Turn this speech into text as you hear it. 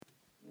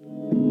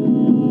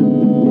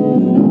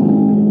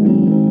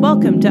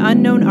Welcome to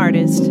Unknown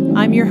Artist.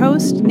 I'm your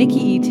host, Nikki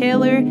E.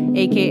 Taylor,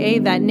 aka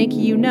That Nikki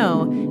You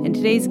Know, and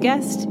today's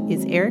guest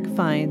is Eric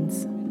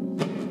Fines.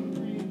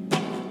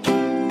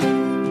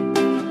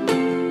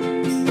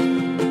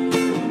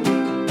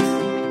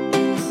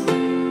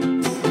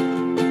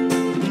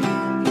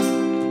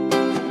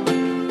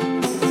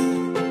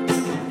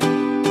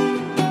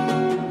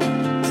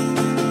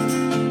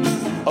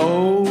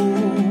 Oh,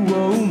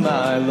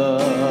 my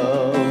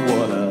love,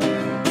 what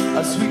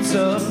a sweet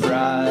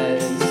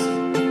surprise.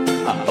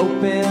 I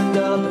opened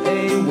up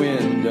a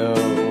window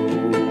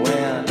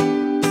and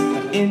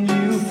in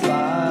you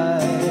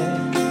fly.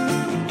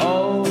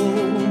 Oh,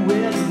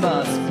 it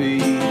must be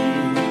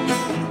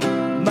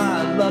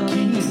my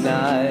lucky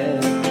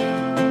night.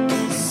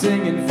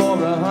 Singing for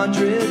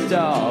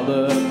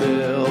 $100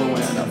 bill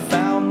when I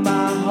found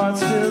my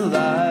heart's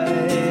delight.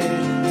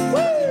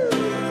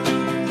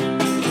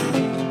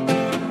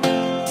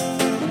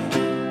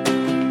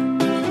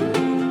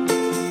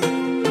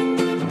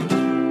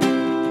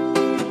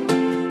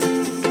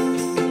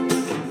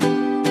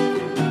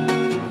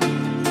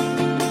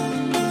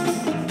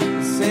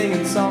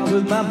 Songs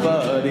with my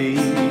buddy.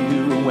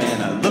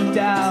 When I looked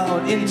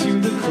out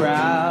into the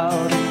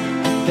crowd,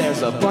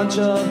 there's a bunch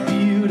of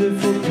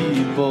beautiful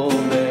people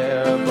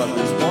there, but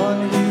there's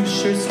one who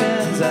sure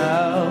stands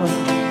out.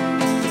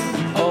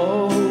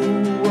 Oh,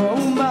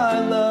 my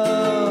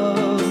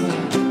love,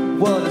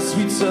 what a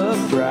sweet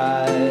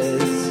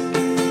surprise.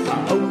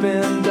 I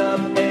opened up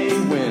a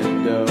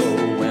window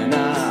when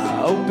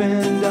I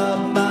opened up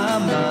my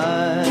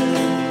mind.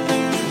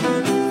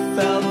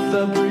 Felt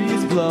the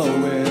breeze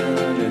blowing,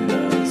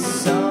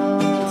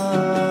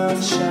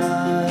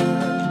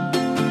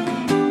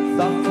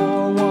 thought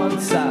for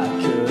once I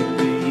could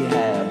be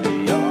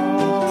happy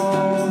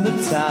all the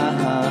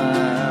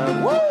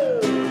time. Woo!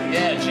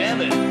 Yeah,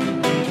 jam it.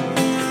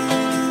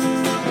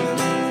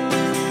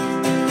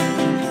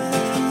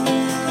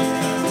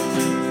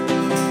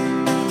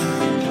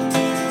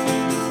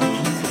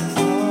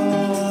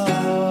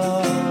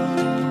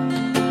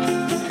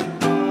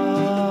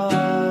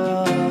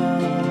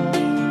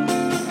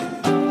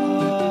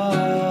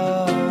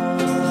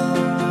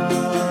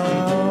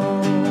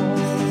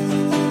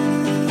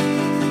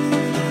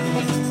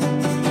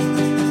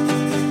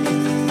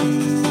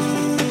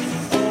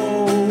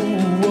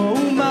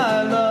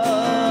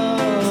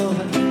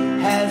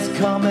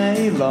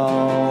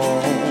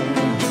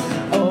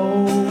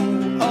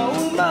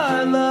 Oh,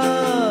 my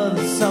love,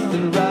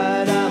 something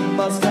right I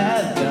must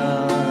have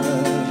done.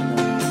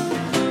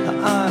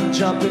 I'm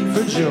jumping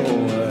for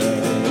joy,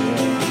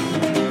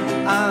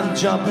 I'm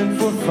jumping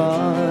for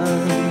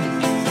fun,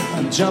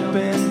 I'm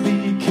jumping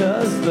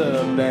because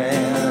the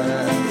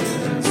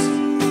band is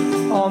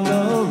on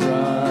the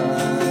run.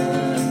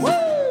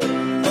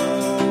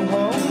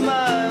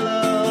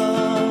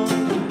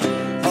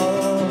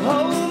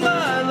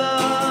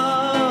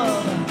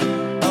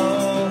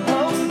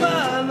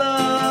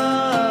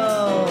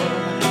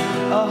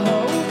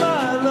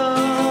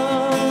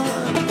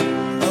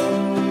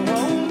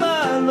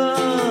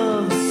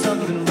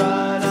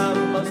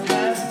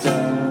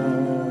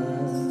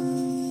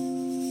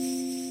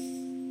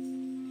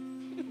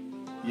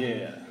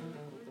 Yeah.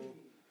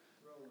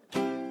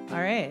 All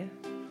right.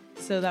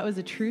 So that was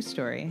a true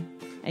story,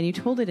 and you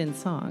told it in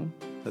song.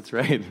 That's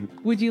right.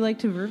 Would you like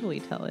to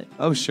verbally tell it?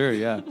 Oh, sure,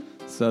 yeah.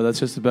 So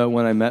that's just about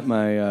when I met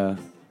my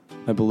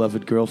my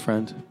beloved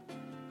girlfriend.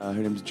 Her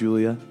name's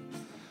Julia.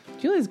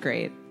 Julia's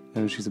great.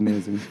 And she's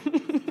amazing.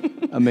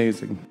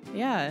 Amazing.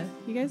 Yeah,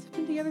 you guys have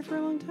been together for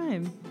a long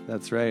time.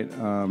 That's right.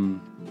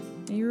 And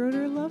you wrote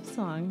her a love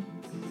song.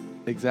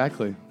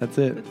 Exactly. That's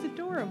it. That's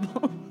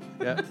adorable.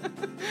 Yeah.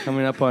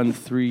 Coming up on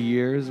 3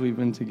 years we've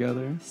been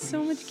together.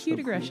 So much cute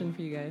aggression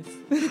for you guys.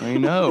 I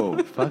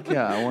know. Fuck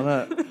yeah. I want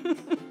to...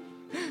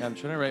 Yeah, I'm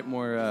trying to write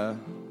more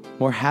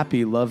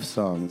happy love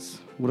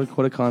songs.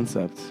 What a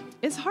concept.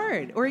 It's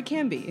hard, or it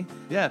can be.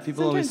 Yeah,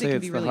 people Sometimes always say it can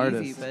it's be the really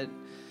hardest. easy, but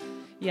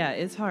yeah,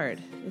 it's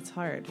hard. It's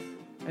hard.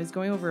 I was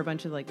going over a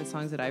bunch of like the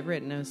songs that I've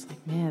written. I was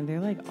like, man, they're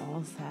like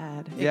all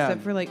sad. Yeah.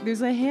 Except for like,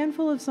 there's a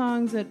handful of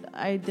songs that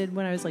I did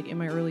when I was like in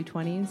my early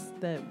 20s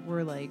that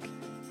were like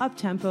up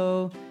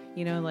tempo,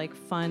 you know, like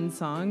fun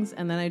songs.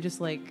 And then I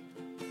just like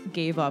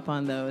gave up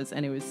on those,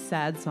 and it was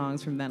sad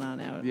songs from then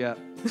on out. Yeah,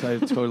 so I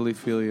totally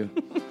feel you.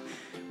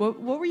 What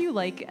were you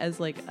like as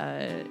like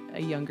a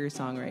younger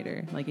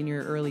songwriter, like in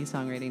your early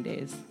songwriting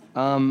days?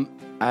 I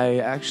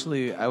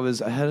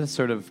had a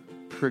sort of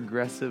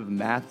progressive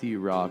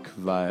mathy rock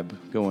vibe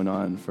going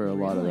on for a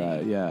lot of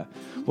that. Yeah.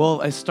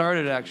 Well, I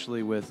started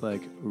actually with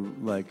like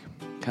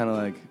kind of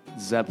like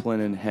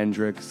Zeppelin and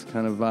Hendrix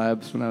kind of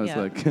vibes when I was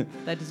like...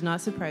 That does not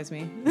surprise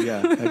me.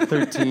 Yeah, like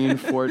 13,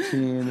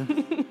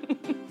 14.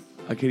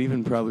 I could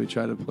even probably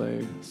try to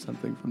play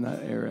something from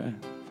that era.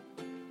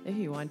 If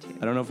you want to.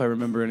 I don't know if I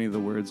remember any of the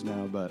words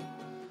now, but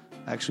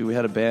actually we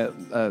had a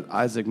band,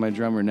 Isaac, my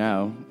drummer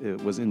now,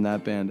 it was in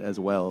that band as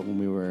well when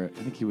we were,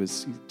 I think he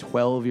was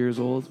 12 years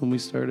old when we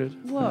started.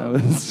 Whoa. When I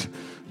was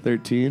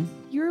 13.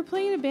 You were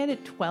playing in a band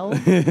at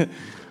 12?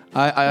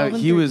 12 and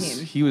He was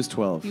 13. he was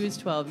 12. He was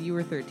 12. You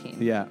were 13.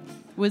 Yeah.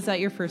 Was that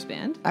your first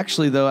band?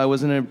 Actually, though, I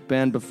was in a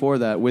band before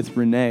that with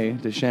Renee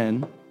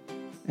Deschênes,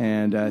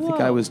 and I think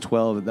I Whoa. was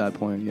 12 at that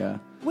point. Yeah.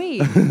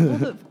 Wait,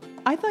 hold up.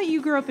 I thought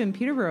you grew up in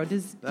Peterborough.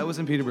 That was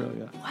in Peterborough.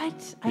 Yeah.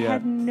 What? I Yeah.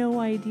 had no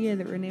idea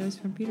that Renee was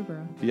from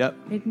Peterborough. Yep.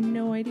 I had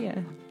no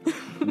idea.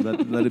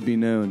 Let it be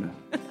known.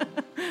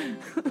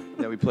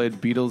 Yeah, we played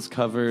Beatles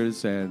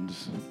covers and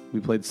we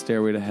played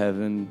Stairway to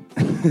Heaven.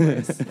 Of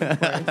course.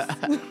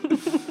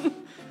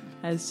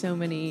 As so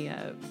many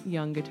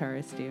young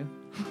guitarists do.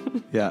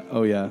 Yeah.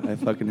 Oh, yeah. I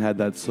fucking had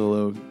that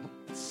solo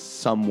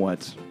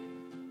somewhat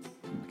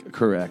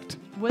correct.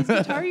 Was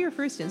guitar your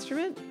first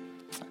instrument?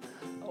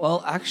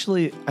 Well,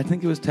 actually, I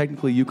think it was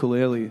technically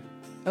ukulele,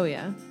 Oh,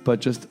 yeah. but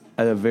just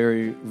at a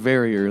very,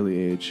 very early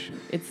age.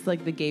 It's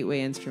like the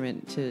gateway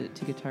instrument to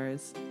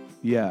guitars.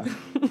 Yeah.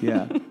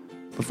 Yeah.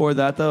 Before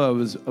that, though, I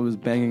was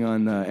banging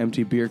on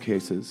empty beer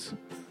cases.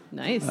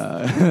 Nice.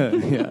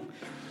 Yeah.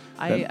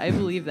 I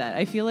believe that.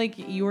 I feel like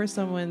you are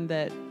someone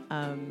that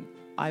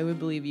I would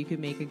believe you could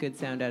make a good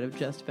sound out of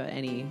just about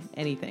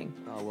anything.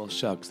 Oh, well,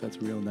 shucks. That's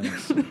real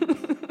nice.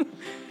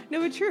 No,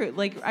 but true.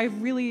 Like I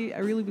really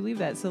believe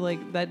that. So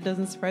like that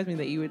doesn't surprise me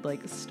that you would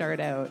like start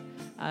out,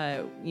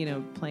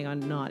 playing on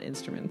not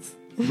instruments.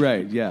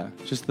 Right, yeah.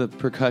 Just the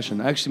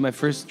percussion. Actually, my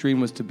first dream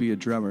was to be a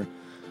drummer.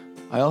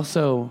 I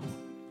also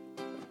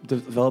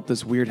developed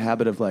this weird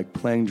habit of like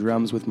playing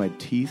drums with my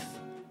teeth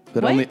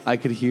that What? only I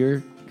could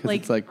hear because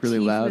it's like really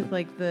teeth loud. With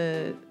like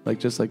the.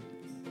 Like just like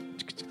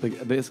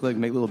basically like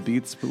make little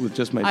beats but with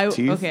just my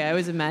teeth. Okay, I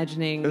was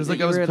imagining It was that like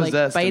you I was were like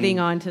possessed biting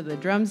and- onto the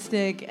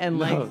drumstick and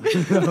like.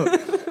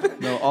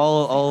 No,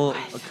 all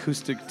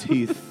acoustic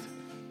teeth.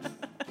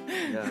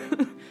 Yeah.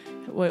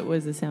 What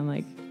was the sound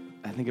like?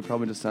 I think it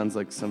probably just sounds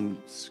like some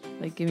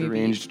Like give me a beat.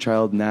 deranged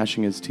child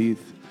gnashing his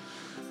teeth.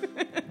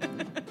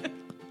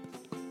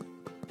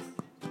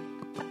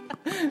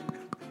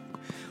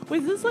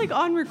 Was this like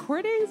on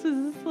recordings?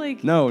 Was this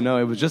like No,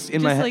 it was just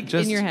in my head. like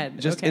in your head?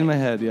 Just Okay. in my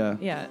head, yeah.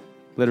 Yeah,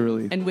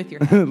 Literally. and with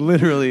your head.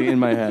 Literally in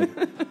my head.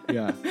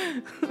 Yeah.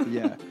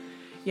 Yeah.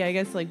 Yeah, I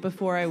guess like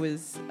before I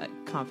was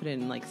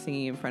confident in like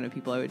singing in front of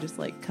people, I would just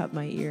like cup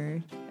my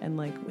ear and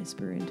like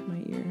whisper into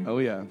my ear. Oh,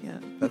 yeah. Yeah.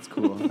 That's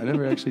cool. I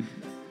never actually,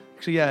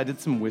 yeah, I did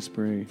some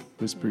whispery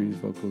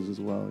vocals as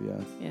well,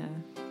 yeah. Yeah.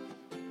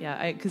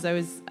 Yeah, because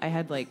I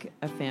had like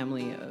a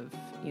family of,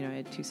 I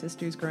had two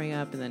sisters growing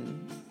up and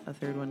then a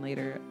third one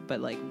later.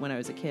 But like when I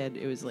was a kid,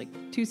 it was like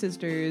two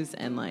sisters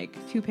and like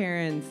two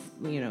parents,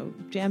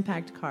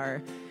 jam-packed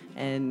car.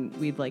 And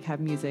we'd like have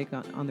music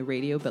on the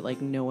radio, but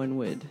like no one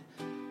would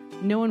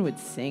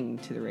sing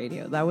to the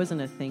radio. That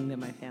wasn't a thing that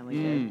my family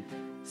did.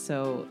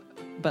 So,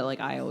 but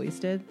like I always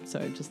did. So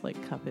I'd just like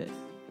cup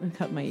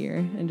my ear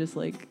and just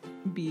like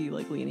be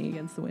like leaning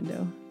against the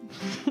window.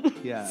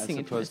 Yeah, as Sing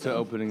it to opposed to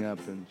myself. opening up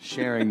and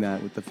sharing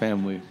that with the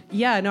family.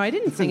 Yeah, no, I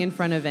didn't sing in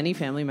front of any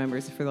family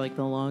members for like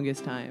the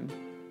longest time.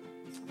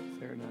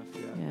 Fair enough,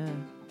 yeah. Yeah.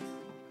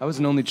 I was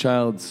an only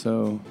child,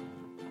 so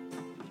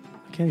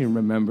I can't even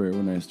remember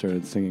when I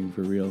started singing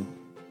for real.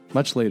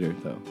 Much later,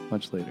 though.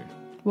 Much later.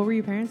 What were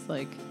your parents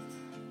like?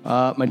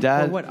 My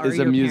dad Or what are is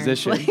a your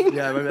musician. parents like?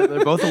 Yeah,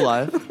 they're both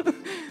alive.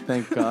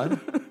 Thank God.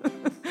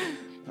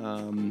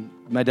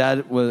 My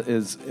dad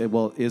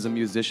is a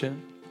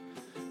musician,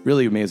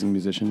 really amazing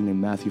musician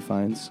named Matthew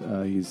Fines.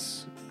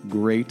 He's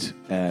great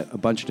at a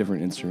bunch of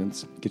different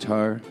instruments: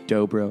 guitar,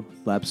 dobro,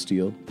 lap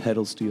steel,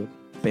 pedal steel,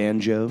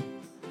 banjo.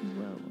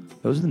 Whoa.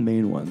 Those are the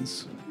main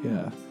ones.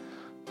 Yeah,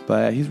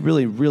 but he's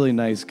really, really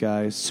nice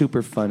guy.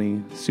 Super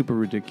funny, super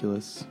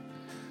ridiculous,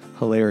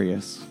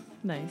 hilarious.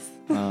 Nice.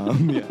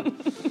 Yeah.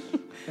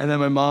 And then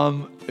my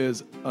mom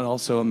is an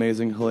also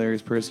amazing,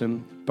 hilarious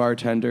person,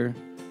 bartender,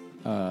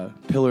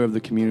 pillar of the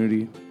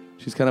community.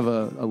 She's kind of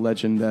a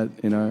legend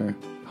in our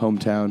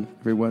hometown.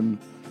 Everyone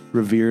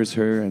reveres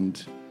her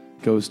and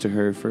goes to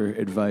her for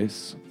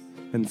advice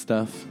and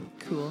stuff.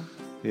 Cool.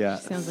 Yeah.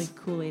 Sounds like a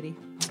cool lady.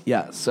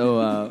 Yeah,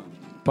 so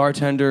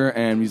bartender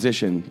and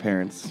musician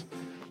parents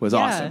was Yeah.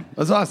 awesome. It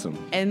was awesome.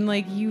 And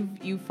like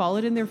you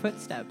followed in their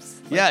footsteps.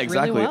 Like, Yeah,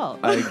 exactly. Really well.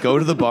 I go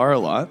to the bar a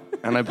lot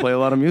and I play a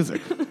lot of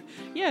music.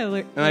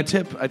 Yeah. And I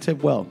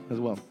tip well as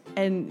well.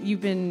 And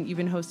you've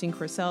been hosting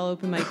Corsell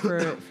Open Mic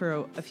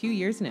for a few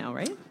years now,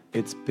 right?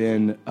 It's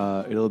been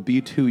it'll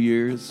be 2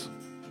 years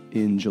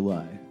in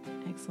July.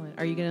 Excellent.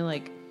 Are you gonna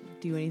like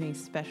do anything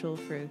special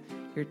for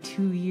your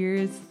 2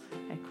 years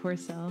at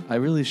Corsell? I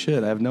really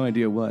should. I have no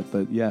idea what,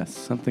 but yes,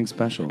 something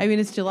special. I mean,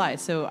 it's July,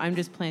 so I'm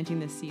just planting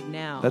the seed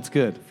now. That's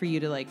good. For you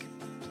to like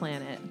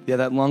plan it. Yeah,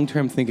 that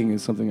long-term thinking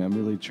is something I'm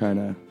really trying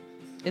to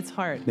It's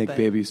hard. make but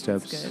baby it's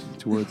steps good.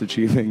 towards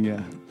achieving.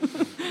 Yeah.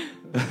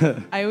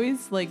 I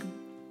always like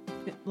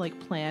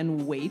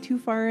plan way too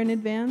far in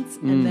advance,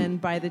 and then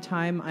by the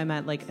time I'm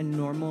at like a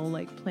normal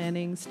like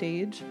planning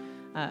stage,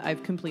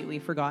 I've completely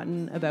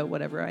forgotten about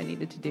whatever I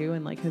needed to do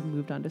and like have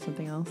moved on to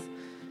something else.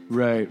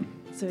 Right.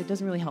 So it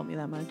doesn't really help me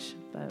that much,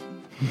 but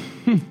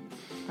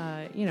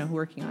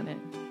working on it.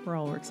 We're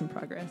all works in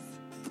progress.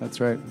 That's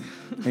right.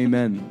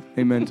 Amen.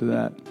 Amen to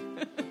that.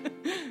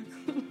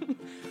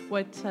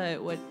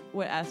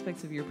 What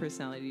aspects of your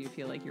personality do you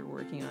feel like you're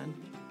working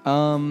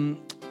on?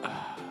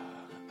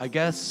 I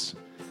guess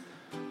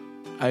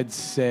I'd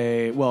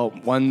say, well,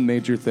 one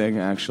major thing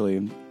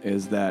actually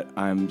is that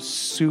I'm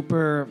so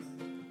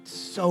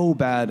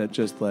bad at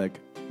just like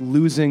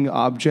losing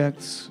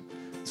objects.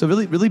 So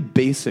really, really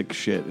basic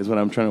shit is what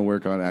I'm trying to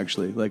work on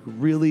actually. Like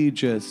really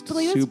just but,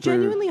 like, super that's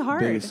genuinely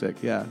hard.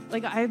 Basic, yeah.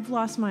 Like I've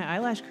lost my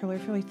eyelash curler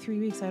for like 3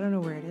 weeks. I don't know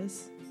where it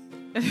is.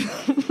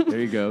 There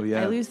you go,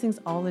 yeah. I lose things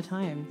all the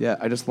time. Yeah,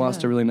 I just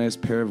lost a really nice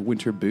pair of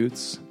winter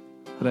boots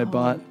that I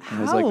bought. And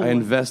I was like,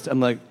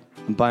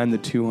 I'm buying the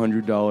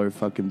 $200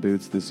 fucking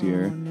boots this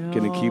year. No.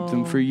 Gonna keep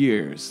them for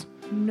years.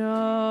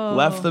 No.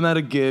 Left them at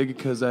a gig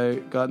because I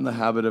got in the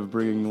habit of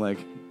bringing like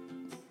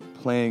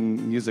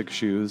playing music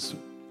shoes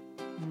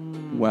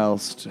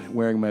whilst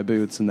wearing my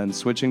boots and then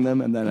switching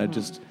them, and then I'd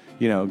just,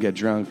 get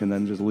drunk and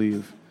then just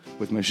leave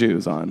with my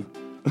shoes on.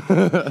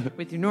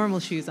 With your normal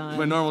shoes on.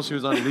 My normal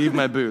shoes on, leave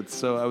my boots.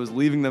 So I was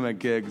leaving them at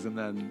gigs, and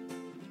then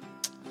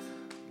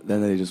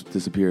they just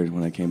disappeared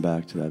when I came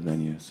back to that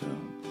venue. So.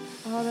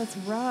 Oh, that's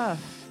rough.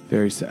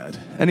 Very sad.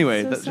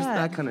 Anyway, So just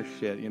that kind of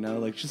shit,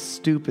 like just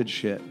stupid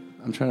shit.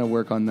 I'm trying to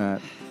work on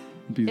that.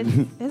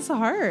 It's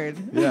hard.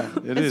 Yeah,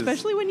 it is.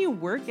 Especially when you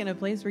work in a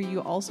place where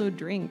you also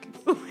drink.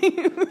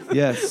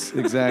 Yes,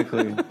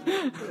 exactly.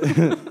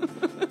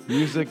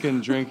 Music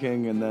and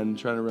drinking, and then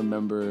trying to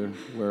remember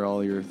where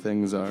all your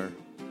things are.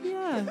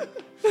 Yeah.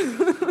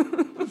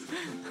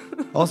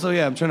 Also,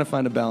 I'm trying to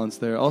find a balance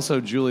there.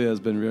 Also, Julia has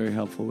been very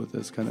helpful with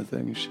this kind of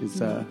thing.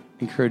 She's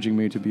encouraging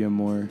me to be a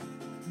more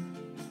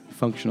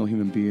functional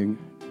human being.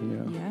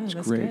 Yeah, it's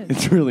that's great. good.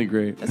 It's really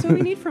great. That's what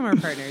we need from our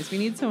partners. We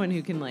need someone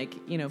who can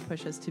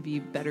push us to be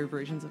better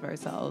versions of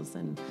ourselves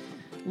and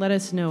let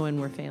us know when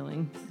we're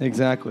failing.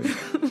 Exactly.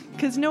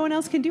 Because no one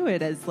else can do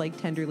it as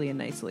tenderly and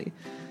nicely.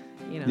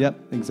 Yep,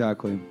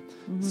 exactly.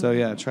 Mm-hmm.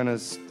 So trying to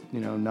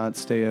not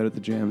stay out at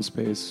the jam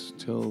space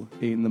till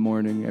 8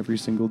 a.m. every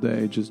single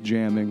day, just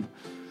jamming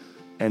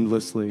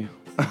endlessly.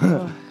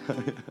 Oh,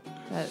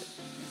 that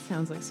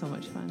sounds like so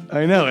much fun.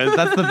 I know.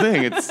 That's the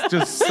thing. It's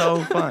just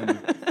so fun.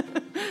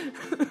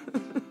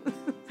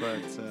 But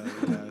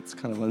it's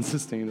kind of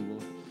unsustainable.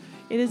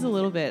 It is a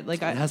little bit. It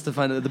has to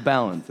find the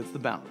balance. It's the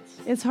balance.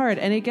 It's hard,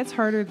 and it gets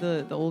harder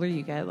the older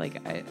you get.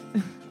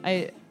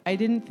 I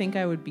didn't think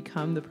I would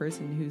become the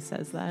person who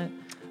says that.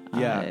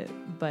 Yeah.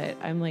 But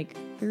I'm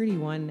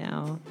 31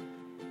 now,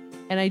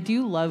 and I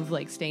do love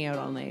staying out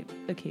all night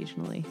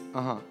occasionally.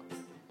 Uh-huh.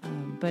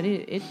 But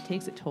it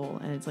takes a toll,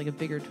 and it's a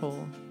bigger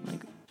toll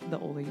the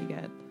older you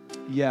get.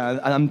 Yeah,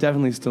 I'm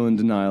definitely still in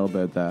denial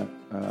about that.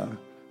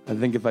 I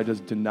think if I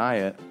just deny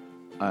it,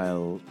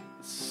 I'll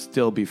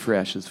still be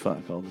fresh as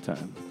fuck all the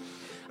time.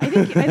 I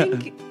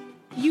think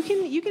you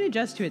can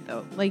adjust to it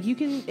though. You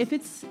can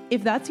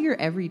if that's your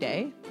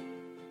everyday,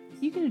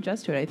 you can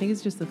adjust to it. I think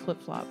it's just the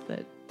flip flop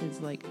that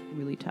is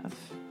really tough.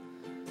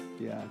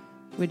 Yeah.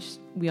 Which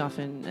we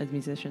often as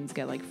musicians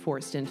get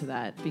forced into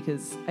that,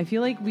 because I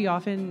feel like we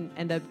often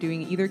end up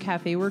doing either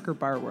cafe work or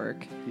bar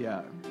work.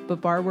 Yeah.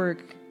 But bar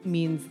work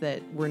means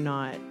that we're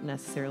not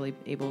necessarily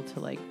able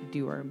to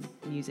do our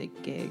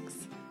music gigs,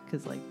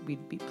 because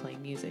we'd be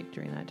playing music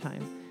during that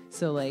time.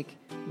 So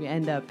we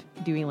end up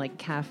doing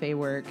cafe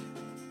work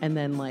and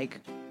then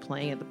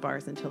playing at the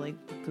bars until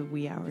the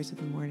wee hours of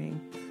the morning.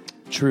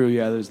 True,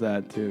 yeah, there's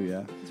that too,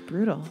 yeah. It's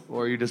brutal.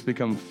 Or you just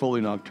become fully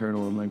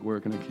nocturnal and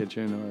work in a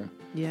kitchen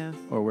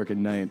or work at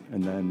night,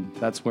 and then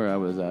that's where I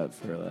was at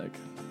for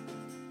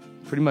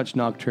pretty much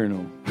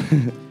nocturnal.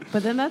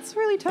 But then that's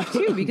really tough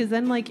too, because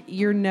then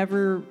you're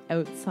never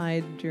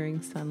outside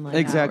during sunlight.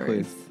 Exactly.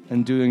 Hours.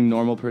 And doing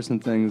normal person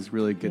things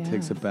really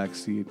takes a back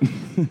seat.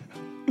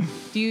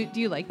 Do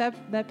you like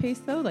that pace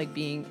though?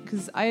 Being,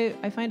 because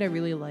I find I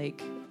really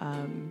like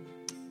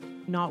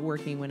not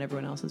working when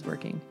everyone else is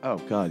working. Oh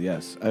God,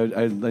 yes.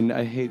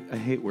 I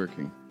hate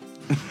working.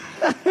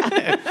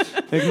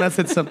 Unless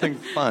it's something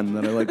fun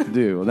that I like to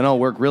do, then I'll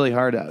work really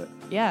hard at it.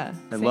 Yeah,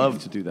 I love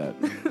to do that.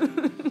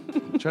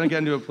 I'm trying to get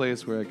into a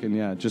place where I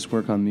can just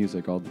work on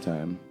music all the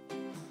time.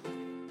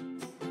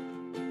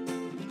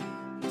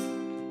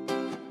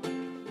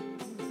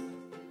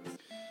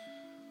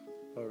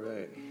 All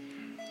right.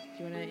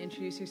 Do you want to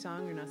introduce your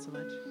song or not so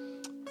much?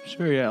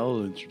 Sure, yeah,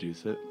 I'll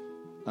introduce it.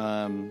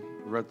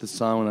 Wrote this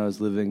song when I was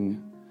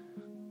living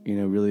in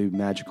a really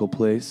magical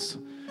place,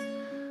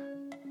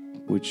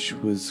 which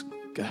was,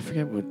 I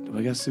forget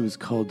I guess it was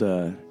called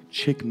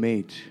Chick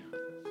Mate.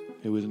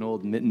 It was an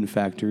old mitten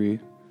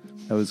factory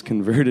that was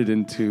converted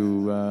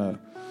into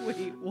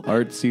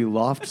artsy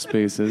loft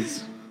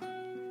spaces.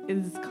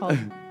 It's called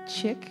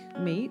Chick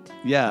Mate?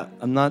 Yeah,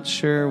 I'm not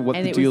sure what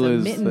and the deal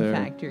is there. And it was a mitten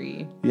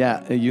factory.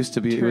 Yeah, it used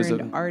to be. It was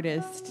an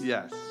artist.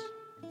 Yes.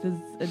 This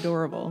is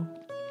adorable.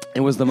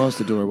 It was the most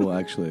adorable,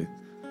 actually.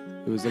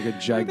 It was a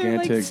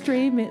gigantic... Were there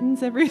stray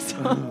mittens every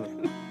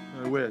song?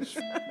 I wish.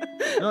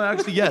 No,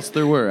 actually, yes,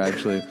 there were,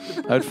 actually.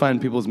 I would find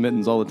people's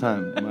mittens all the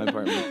time in my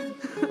apartment.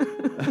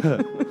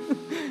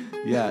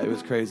 Yeah, it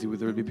was crazy.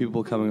 There would be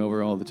people coming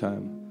over all the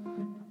time.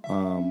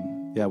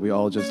 yeah, we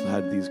all just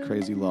had these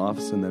crazy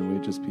lofts, and then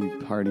we'd just be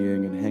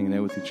partying and hanging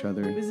out with each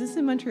other. Was this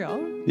in Montreal?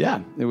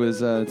 Yeah, it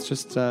was. It's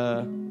just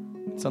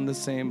it's on the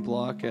same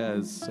block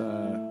as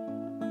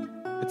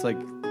it's like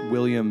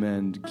William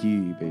and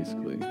Guy,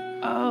 basically.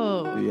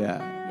 Oh,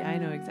 Yeah. yeah, I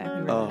know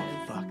exactly where Oh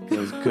that is. fuck,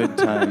 those good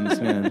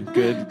times, man.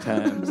 Good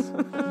times.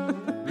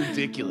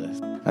 Ridiculous.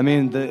 I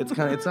mean, it's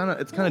kind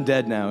of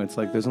dead now. It's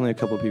like there's only a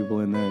couple people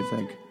in there, I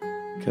think,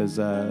 because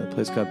the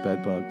place got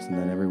bed bugs, and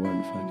then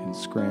everyone fucking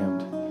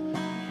scrammed.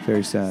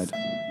 Very sad.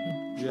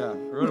 Yeah, I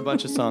wrote a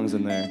bunch of songs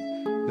in there.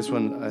 This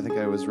one, I think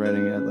I was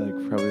writing at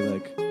probably I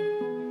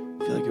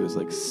feel like it was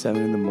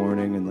 7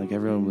 a.m, and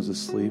everyone was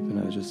asleep, and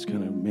I just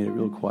kind of made it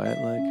real quiet,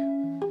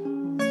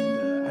 And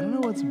I don't know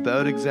what it's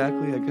about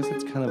exactly. I guess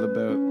it's kind of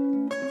about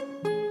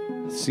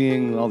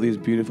seeing all these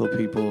beautiful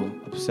people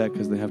upset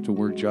because they have to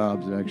work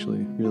jobs,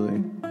 actually,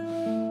 really.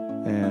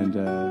 And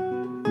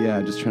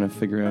yeah, just trying to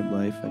figure out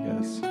life, I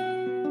guess.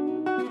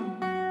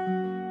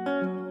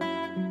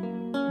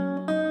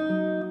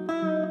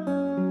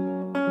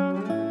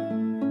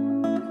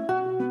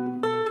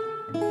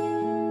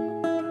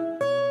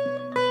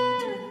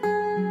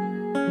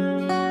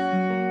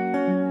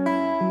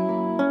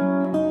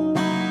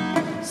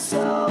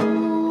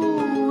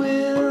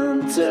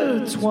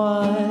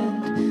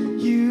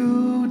 Intertwined,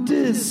 you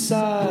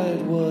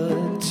decide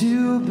what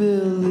to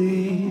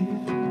believe.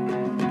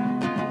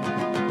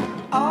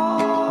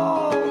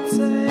 All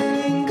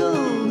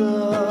tangled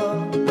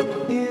up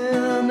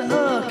in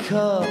a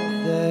cup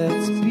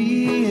that's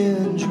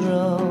being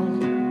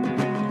drunk.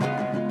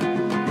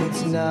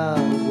 It's not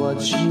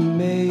what you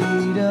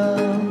made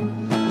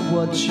of,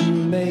 what you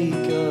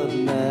make of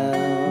now.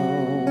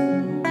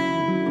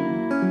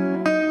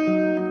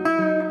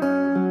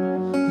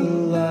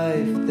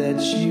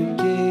 That you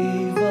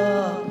gave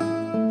up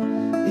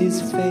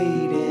is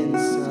fading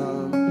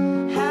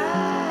somehow.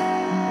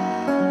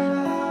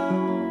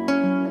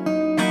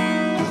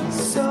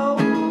 So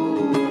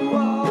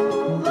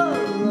all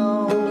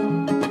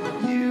alone,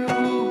 you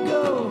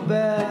go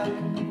back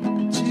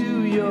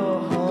to your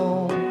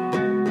home.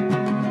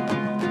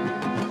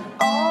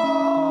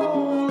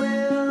 All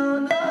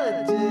in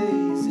a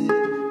daze, it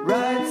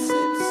writes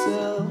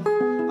itself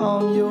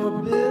on your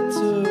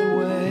bitter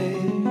way.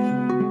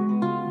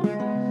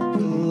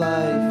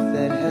 Life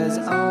that has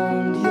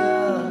owned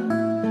ya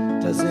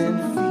doesn't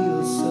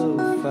feel so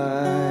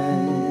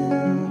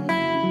fine,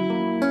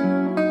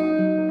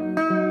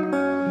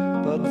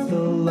 but the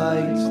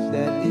light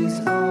that is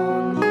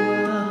on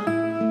ya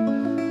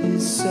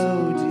is so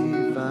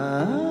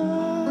divine.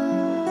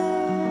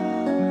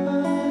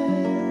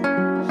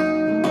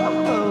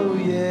 Oh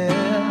yeah,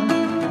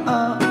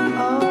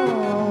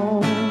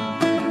 oh,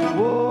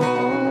 whoa.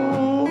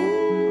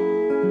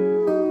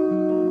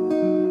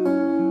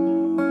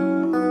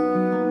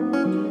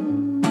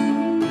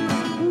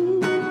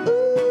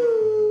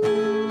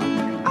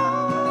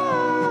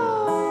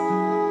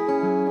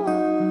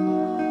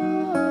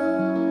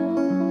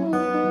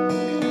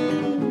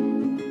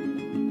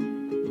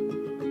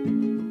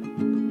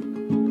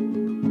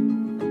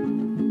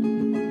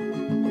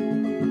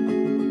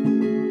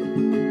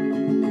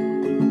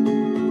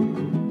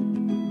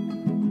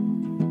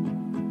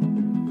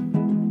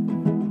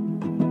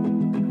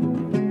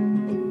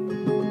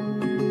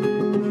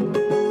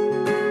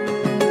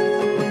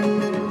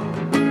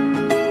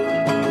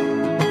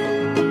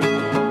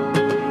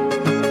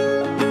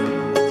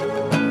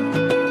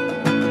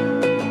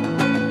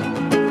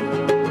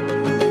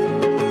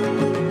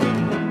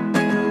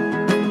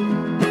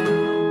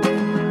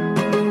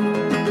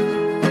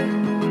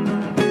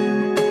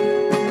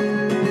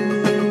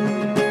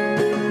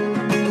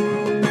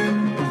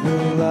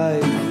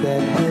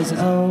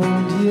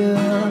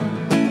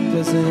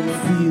 Doesn't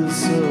feel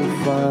so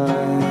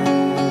fine,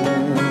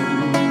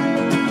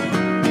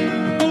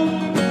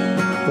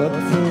 but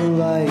the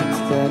light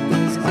that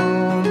is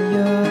on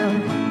ya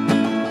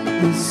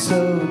is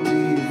so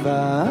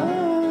divine.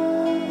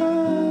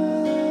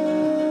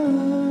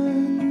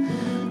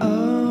 Oh.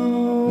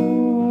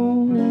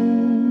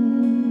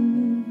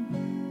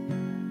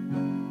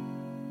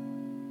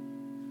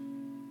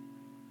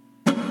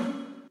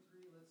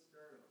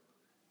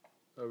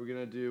 What are we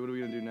gonna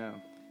do now?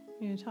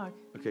 You're gonna talk.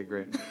 Okay,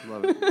 great.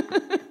 Love it.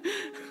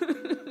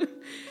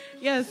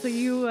 Yeah, so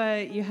you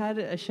had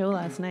a show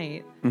last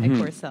night at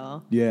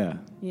Corcel. Yeah.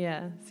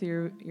 Yeah, so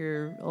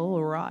you're a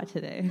little raw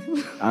today.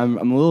 I'm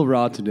a little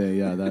raw today.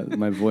 Yeah, that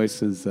my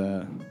voice is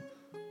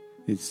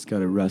it's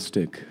got a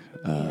rustic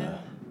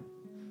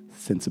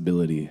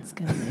sensibility. It's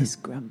got a nice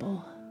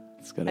grumble.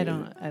 It's got. I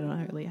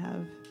don't really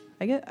have.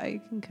 I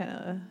can kind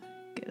of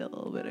get a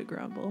little bit of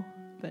grumble,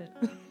 but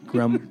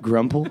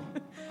grumple.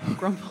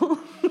 Grumble.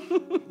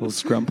 Little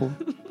scrumple.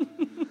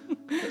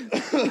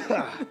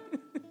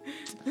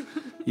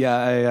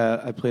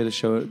 Yeah, I played a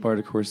show at Bar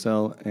de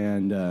Corcel,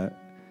 and I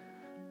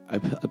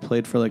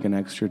played for an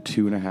extra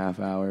 2.5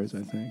 hours,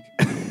 I think.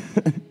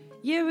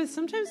 Yeah, but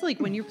sometimes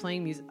when you're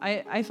playing music,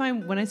 I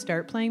find when I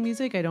start playing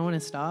music, I don't want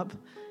to stop.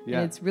 Yeah.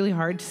 And it's really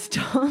hard to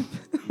stop.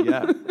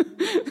 Yeah.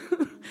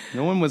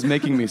 No one was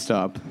making me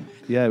stop.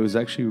 Yeah, it was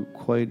actually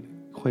quite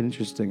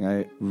interesting.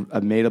 I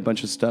made a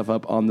bunch of stuff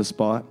up on the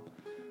spot.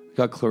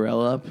 Got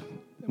Clarell up,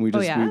 and we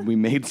just we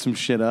made some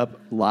shit up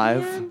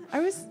live. Man, I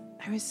was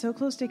so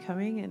close to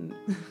coming, and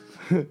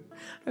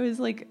I was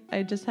like,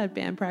 I just had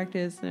band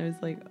practice, and I was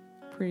like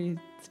pretty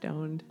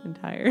stoned and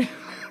tired.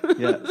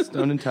 Yeah,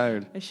 stoned and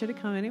tired. I should have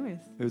come anyways.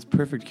 It was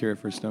perfect cure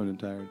for stoned and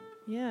tired.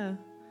 Yeah.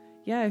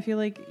 Yeah, I feel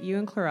like you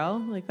and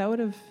Clarell, like that would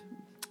have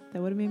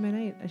made my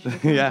night. I should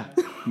have come. Yeah,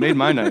 made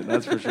my night,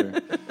 that's for sure.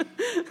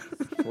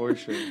 For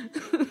sure.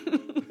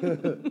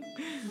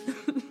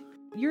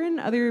 You're in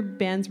other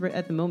bands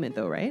at the moment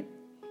though, right?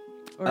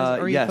 Or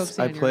are you yes,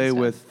 focusing I on your play own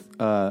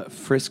with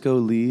Frisco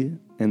Lee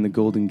and the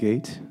Golden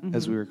Gate,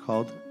 as we were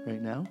called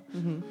right now.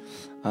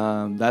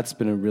 That's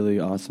been a really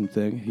awesome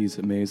thing. He's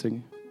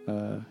amazing.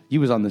 He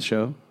was on the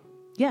show.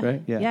 Yeah.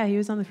 Right? Yeah. He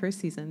was on the first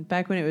season.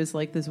 Back when it was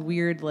like this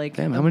weird, like,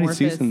 Damn, how many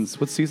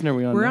seasons? What season are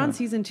we on We're now? on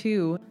season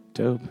 2.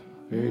 Dope.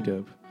 Very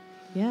dope.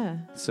 Yeah.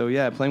 So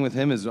yeah, playing with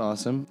him is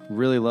awesome.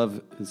 Really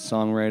love his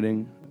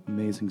songwriting.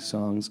 Amazing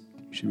songs.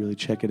 You should really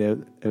check it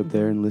out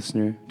there in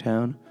Listener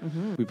Town.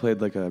 We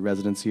played like a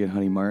residency at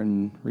Honey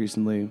Martin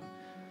recently.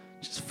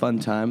 Just fun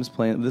times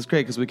playing. This is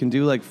great because we can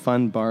do like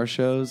fun bar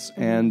shows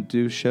and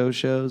do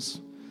shows.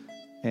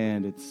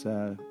 And it's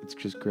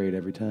just great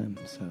every time.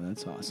 So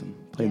that's awesome.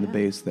 Playing the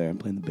bass there. I'm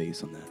playing the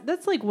bass on that.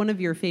 That's like one of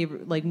your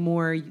favorite, like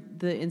more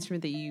the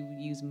instrument that you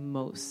use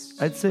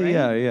most. I'd say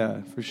right?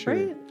 yeah, for sure.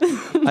 Right?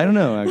 I don't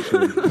know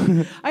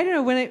actually. I don't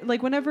know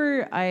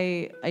whenever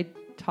I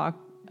talk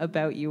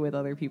about you with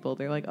other people,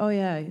 they're like, "Oh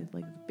yeah, he's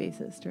like the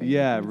bassist." Right?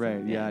 Yeah,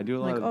 right. Yeah, I do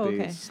a lot of okay.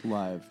 bass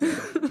live.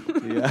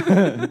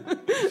 Yeah.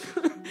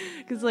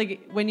 Because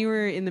like when you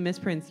were in the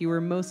Misprints, you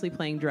were mostly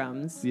playing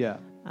drums. Yeah.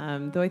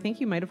 Though I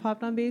think you might have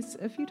hopped on bass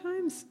a few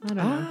times. I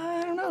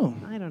don't know.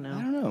 I don't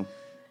know.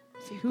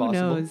 Who possible.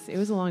 knows? It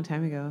was a long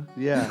time ago.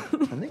 Yeah.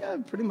 I think I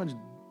pretty much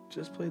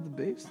just played the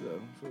bass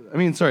though.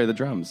 The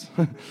drums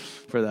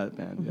for that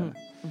band.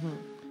 Yeah.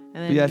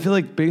 And then I feel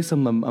like bass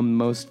I'm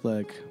most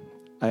like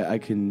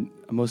I'm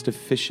most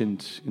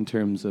efficient in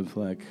terms of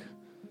like,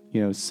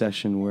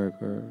 session work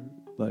or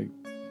like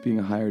being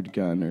a hired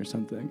gun or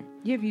something.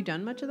 Yeah, have you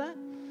done much of that?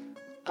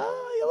 A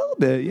little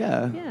bit,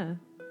 yeah. Yeah.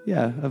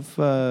 Yeah,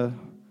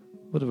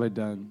 what have I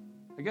done?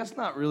 I guess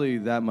not really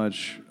that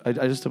much. I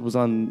just was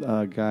on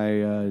a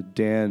guy,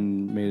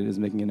 Dan is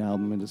making an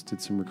album and just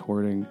did some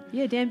recording.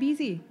 Yeah, Dan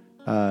Beasy.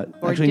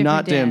 Actually,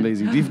 not Dan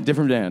Beasy.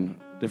 Different Dan.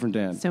 Different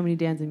Dan. So many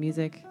Dans in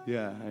music.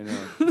 Yeah,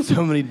 I know.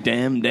 So many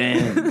damn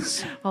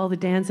Dans. All the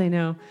Dans I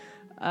know.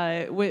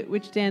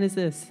 Which Dan is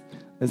this?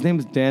 His name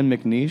is Dan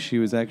McNeish. He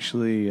was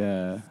actually,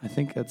 I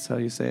think that's how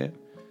you say it.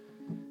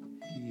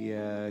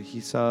 He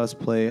saw us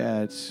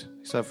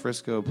he saw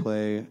Frisco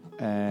play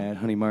at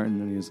Honey Martin,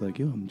 and he was like,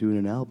 "Yo, I'm doing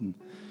an album.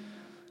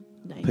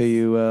 Nice. Pay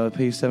you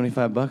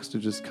 $75 to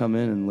just come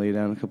in and lay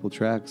down a couple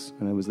tracks."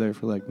 And I was there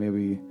for like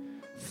maybe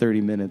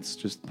 30 minutes,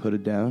 just put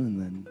it down, and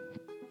then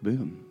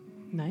boom.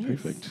 Nice.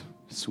 Perfect.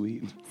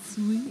 Sweet.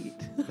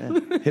 Yeah.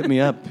 Hit me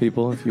up,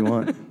 people, if you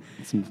want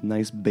some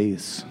nice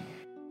bass.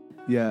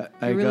 Yeah,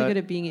 You're really good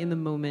at being in the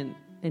moment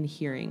and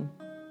hearing.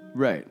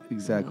 Right,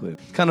 exactly.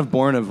 It's kind of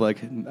born of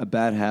like a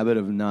bad habit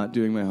of not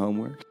doing my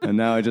homework. And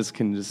now I just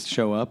can just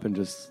show up and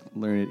just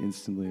learn it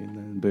instantly. And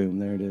then boom,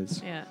 there it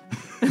is. Yeah.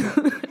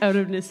 Out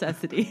of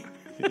necessity.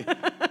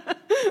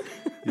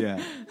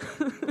 Yeah.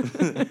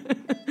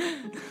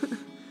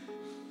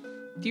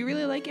 Do you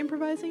really like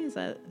improvising? Is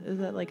that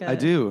like a... I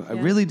do. Yeah. I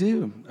really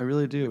do.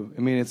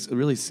 I mean,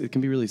 it can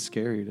be really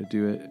scary to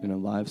do it in a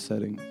live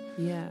setting.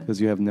 Yeah.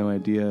 Because you have no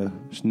idea.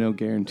 There's no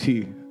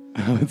guarantee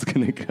how it's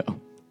going to go.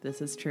 This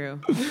is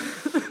true.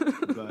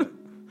 But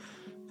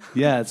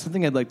yeah, it's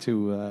something I'd like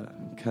to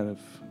kind of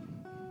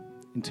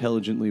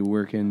intelligently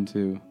work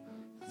into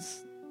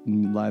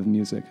live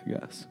music, I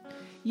guess.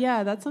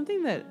 Yeah, that's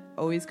something that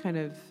always kind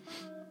of...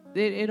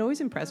 It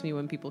always impressed me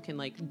when people can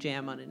like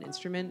jam on an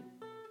instrument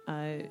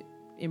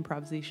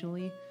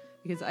improvisationally.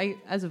 Because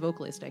as a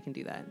vocalist, I can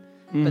do that.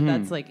 Mm-hmm. But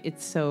that's like,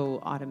 it's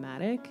so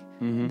automatic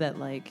that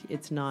like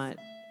it's not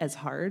as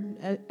hard.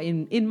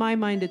 In my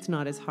mind, it's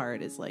not as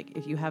hard as like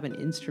if you have an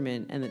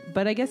instrument.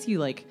 But I guess you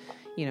like,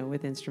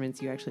 with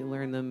instruments, you actually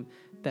learn them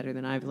better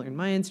than I've learned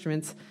my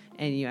instruments.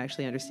 And you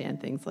actually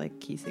understand things like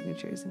key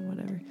signatures and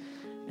whatever.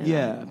 And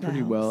yeah, pretty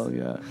helps. Well,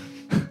 yeah.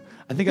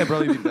 I think I'd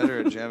probably be better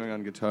at jamming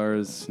on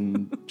guitars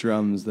and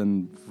drums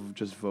than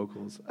just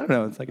vocals. I don't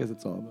know. I guess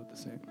it's all about the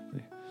same.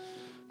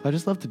 I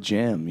just love to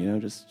jam,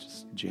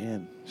 just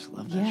jam. Just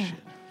love that shit.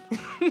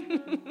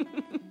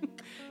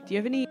 Do you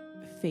have any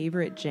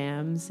favorite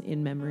jams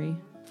in memory?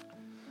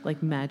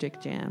 Like magic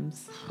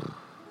jams?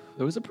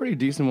 There was a pretty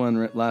decent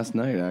one last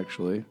night,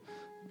 actually.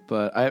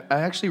 But I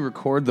actually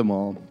record them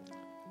all.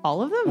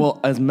 All of them? Well,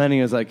 as many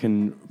as I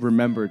can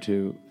remember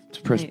to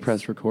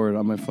press record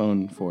on my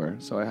phone for.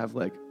 So I have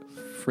like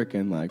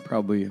freaking like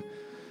probably...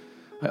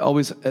 I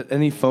always, at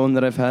any phone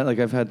that I've had, like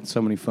I've had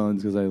so many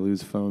phones because I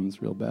lose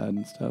phones real bad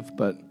and stuff,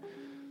 but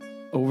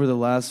over the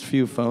last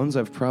few phones,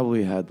 I've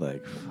probably had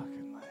like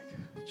fucking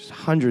like just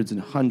hundreds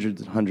and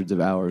hundreds and hundreds of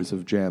hours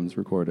of jams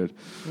recorded.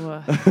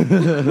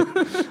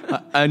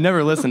 I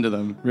never listen to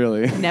them,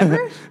 really.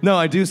 Never? No,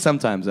 I do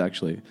sometimes,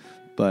 actually.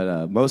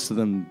 But most of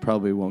them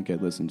probably won't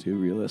get listened to,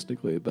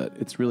 realistically. But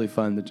it's really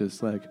fun to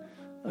just, like,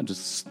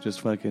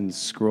 just fucking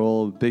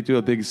scroll, do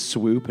a big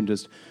swoop and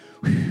just...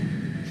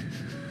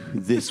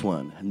 This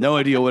one. No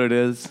idea what it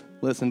is.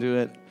 Listen to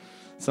it.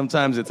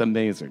 Sometimes it's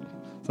amazing.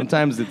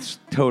 Sometimes it's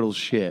total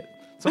shit.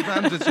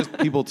 Sometimes it's just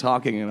people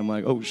talking, and I'm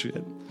like, oh, shit.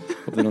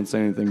 Hope they don't say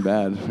anything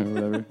bad or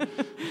whatever.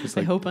 Just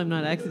I like, hope I'm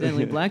not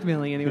accidentally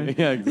blackmailing anyone.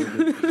 yeah,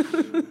 exactly.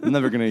 I'm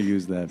never going to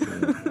use that.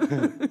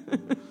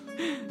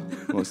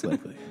 Most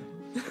likely.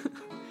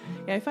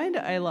 Yeah, I find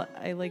I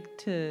like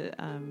to,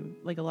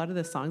 like a lot of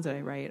the songs that I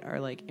write are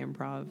like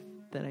improv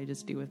that I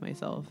just do with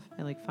myself.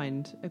 I like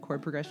find a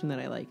chord progression that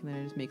I like, and then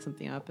I just make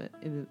something up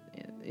in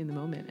the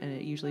moment, and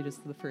it usually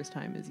just the first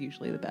time is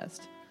usually the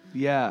best.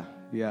 Yeah,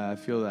 I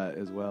feel that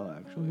as well,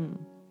 actually.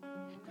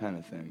 Kind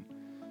of thing.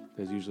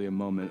 There's usually a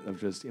moment of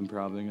just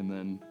improvising,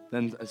 and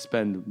then I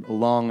spend a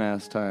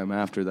long-ass time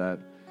after that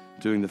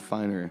doing the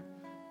finer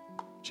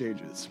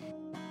changes.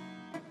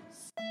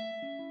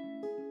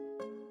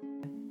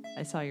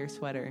 I saw your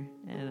sweater,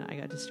 and I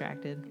got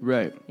distracted.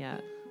 Right. Yeah.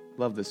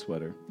 Love this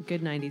sweater.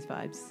 Good 90s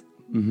vibes.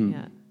 Mm-hmm.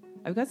 Yeah.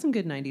 I've got some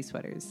good 90s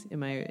sweaters in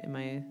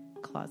my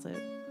closet.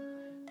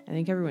 I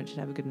think everyone should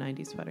have a good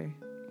 90s sweater.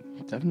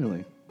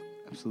 Definitely.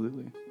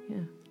 Absolutely.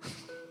 Yeah.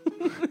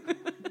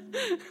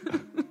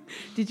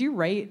 Did you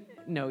write?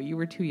 No, you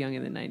were too young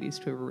in the 90s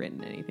to have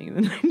written anything in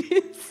the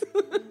 90s.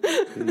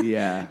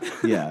 yeah,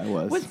 I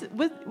was.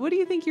 What do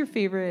you think your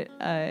favorite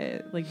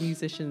like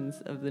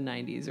musicians of the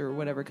 90s or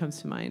whatever comes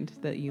to mind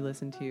that you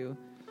listen to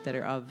that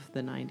are of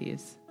the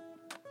 90s?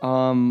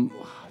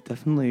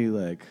 Definitely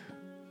like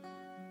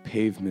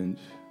Pavement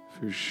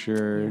for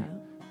sure. Yeah.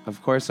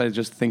 Of course, I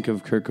just think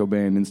of Kurt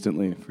Cobain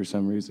instantly for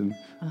some reason.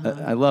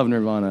 I love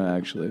Nirvana,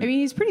 actually. I mean,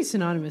 he's pretty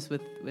synonymous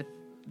with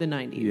the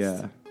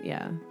 90s.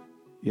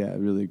 Yeah,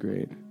 really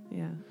great.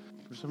 Yeah.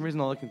 For some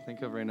reason, all I can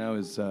think of right now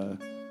is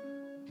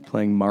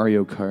playing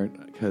Mario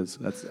Kart, because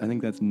I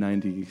think that's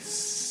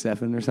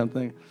 97 or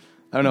something.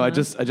 I don't know. I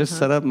just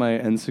set up my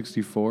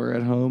N64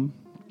 at home,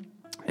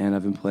 and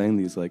I've been playing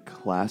these like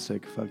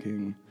classic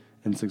fucking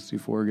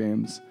N64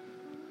 games.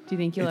 Do you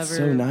think you'll It's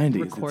ever so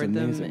 90s. record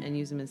them and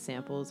use them as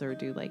samples, or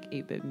do like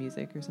 8-bit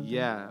music or something?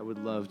 Yeah, I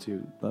would love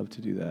to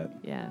do that.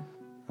 Yeah.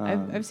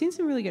 I've seen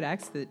some really good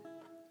acts that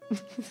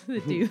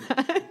that do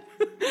that.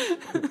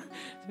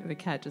 The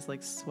cat just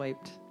like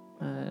swiped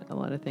a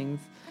lot of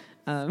things.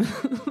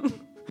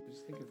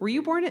 Were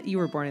you born? You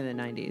were born in the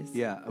 90s.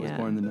 Yeah, I was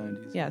born in the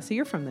 90s. Yeah, so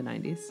you're from the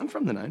 90s. I'm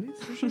from the 90s.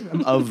 For sure.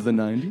 I'm of the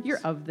 90s. You're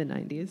of the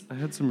 90s. I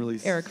had some really...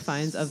 Eric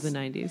Fiennes of the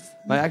 90s.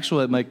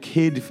 My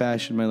kid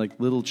fashion, my like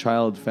little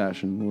child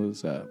fashion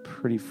was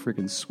pretty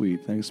freaking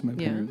sweet, thanks to my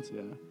parents.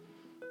 Yeah.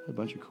 Had a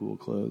bunch of cool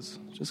clothes.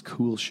 Just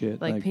cool shit.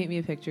 Like paint me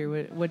a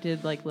picture. What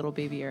did like little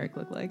baby Eric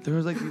look like? There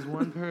was like these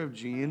one pair of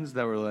jeans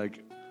that were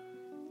like,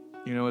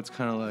 you know, it's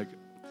kind of like,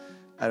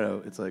 I don't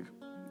know, it's like,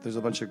 there's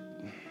a bunch of...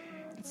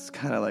 It's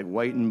kind of like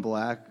white and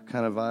black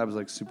kind of vibes,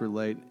 like super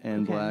light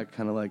and black,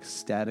 kind of like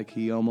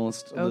staticky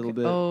almost a little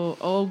bit.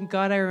 Oh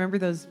God, I remember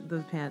those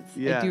pants.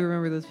 Yeah. I do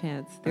remember those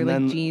pants. They're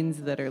and like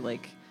jeans that are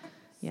like,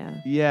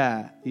 yeah.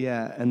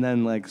 Yeah, and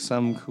then like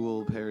some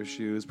cool pair of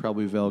shoes,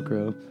 probably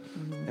Velcro,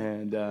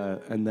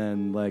 and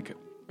then like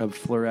a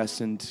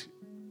fluorescent,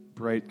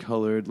 bright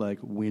colored like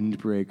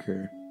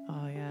windbreaker.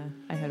 Oh yeah,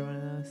 I had one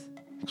of those.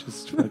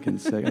 Just fucking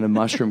sick, and a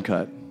mushroom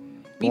cut.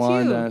 Me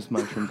Blonde too. ass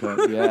mushroom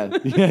cut.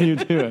 Yeah, you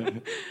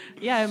do.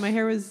 Yeah, my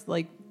hair was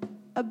like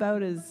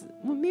about as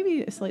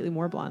maybe slightly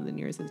more blonde than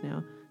yours is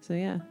now. So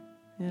yeah.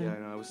 I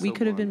know, I was we so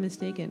could have been blonde.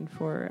 mistaken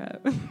for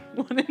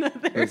one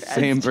another. The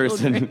same as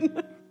person.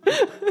 children.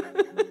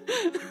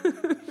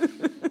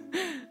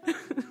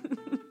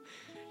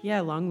 Yeah,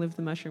 long live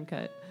the mushroom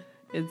cut.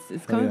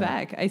 It's coming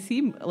back. I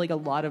see like a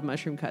lot of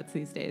mushroom cuts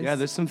these days. Yeah,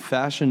 there's some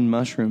fashion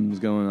mushrooms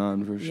going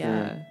on for sure.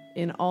 Yeah,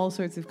 in all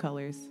sorts of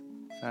colors.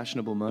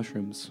 Fashionable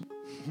mushrooms.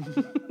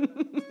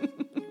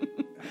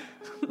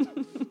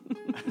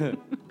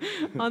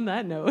 On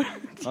that note.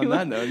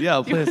 Yeah,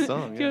 I'll play a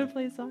song. Do you want to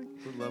play a song?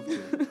 Would love to.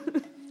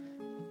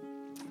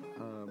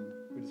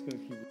 We're just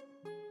gonna keep.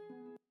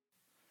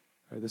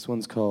 All right, this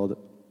one's called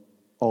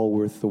 "All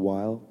Worth the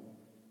While,"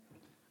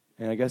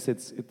 and I guess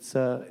it's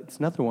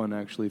another one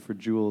actually for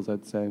Jules.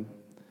 I'd say.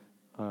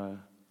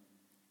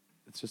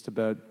 It's just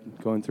about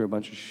going through a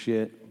bunch of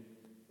shit,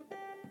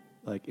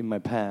 like in my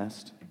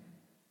past,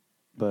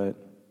 but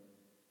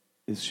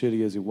as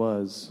shitty as it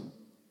was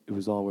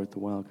all worth the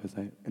while because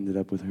I ended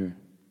up with her.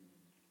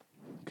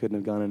 Couldn't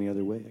have gone any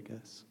other way, I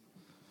guess.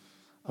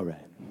 All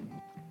right.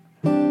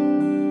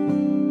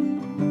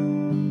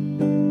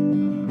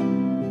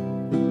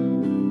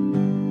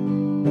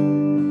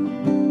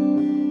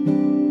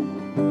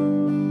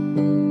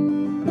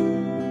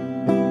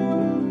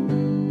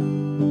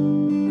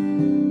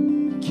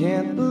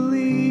 Can't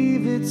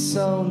believe it's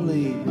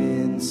only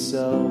been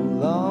so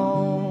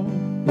long.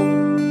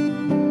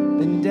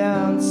 Been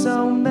down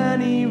so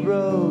many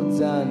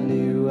roads I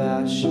knew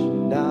I should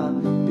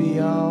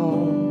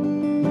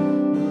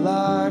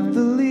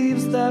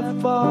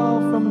fall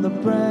from the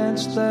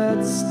branch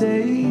that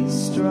stays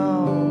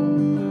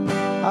strong.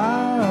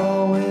 I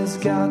always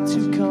got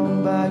to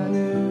come back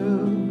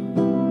new.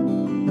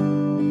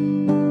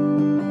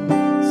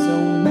 So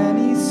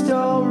many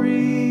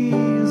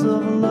stories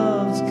of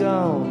loves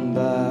gone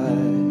by,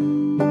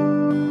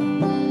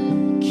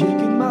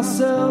 kicking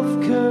myself,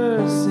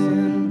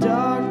 cursing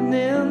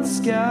darkening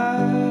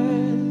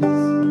skies,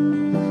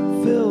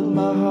 filled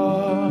my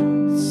heart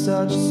with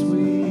such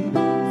sweet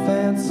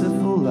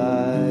fanciful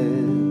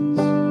lies.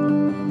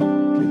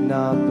 Could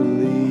not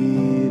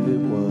believe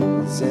it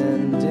was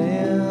ending.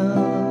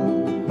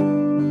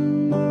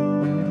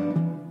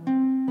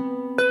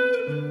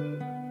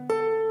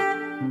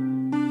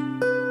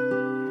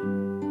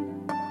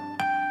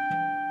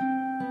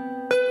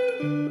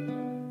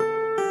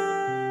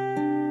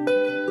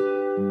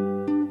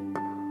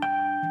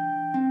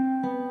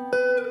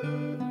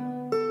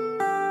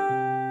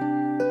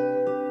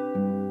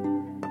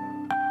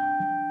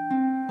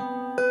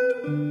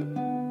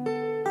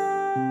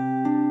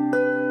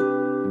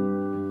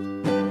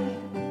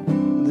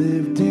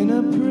 Lived in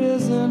a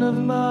prison of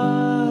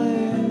my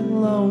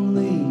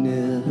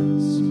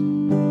loneliness,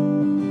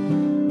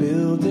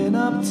 building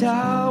up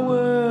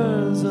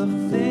towers of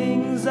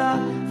things I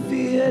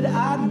feared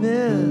I'd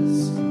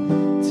miss,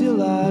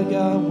 till I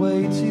got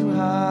way too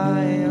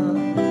high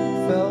and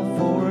fell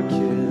for a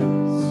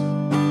kiss.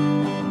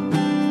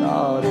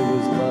 Thought it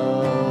was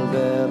love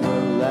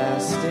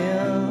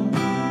everlasting,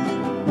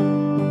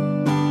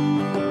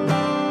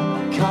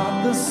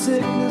 caught the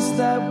sickness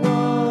that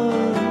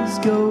was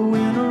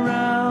going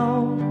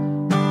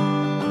around.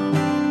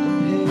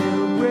 The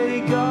pale gray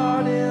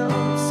garden,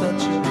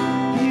 such a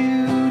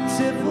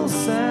beautiful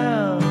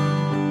sound,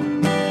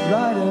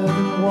 lighter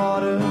than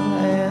water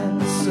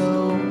and so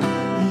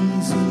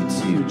easy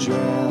to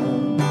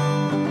drown.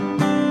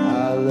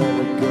 I let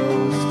a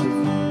ghost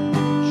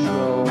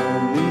control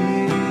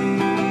me,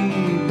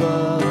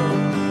 but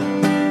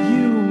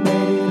you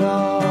made it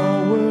all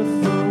worth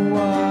the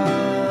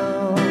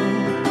while.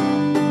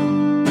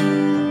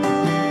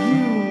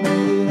 You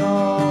made it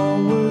all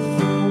worth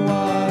the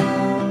while.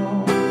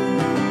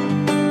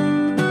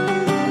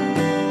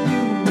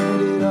 You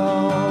made it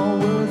all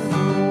worth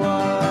the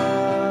while.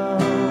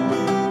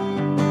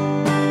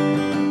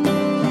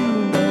 You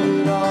made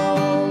it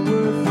all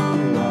worth the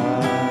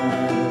while.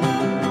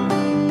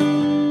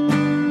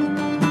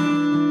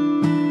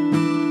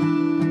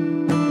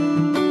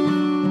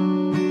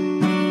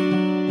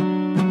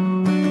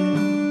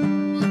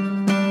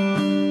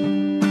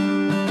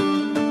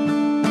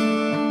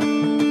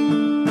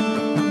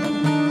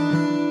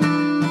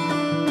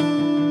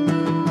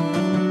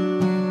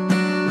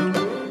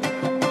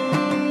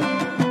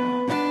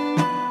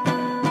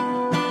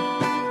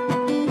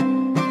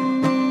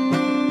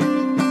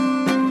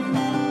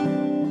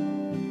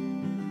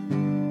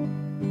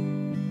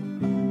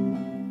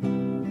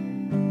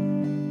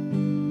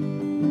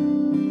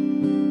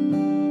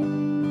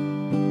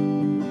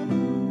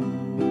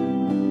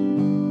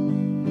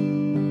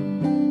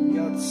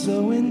 Got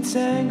so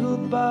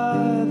entangled by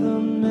the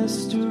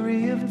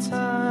mystery of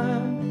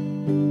time,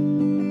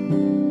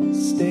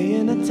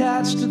 staying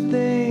attached to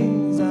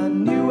things I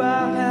knew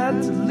I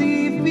had to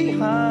leave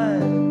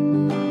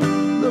behind,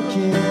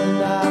 looking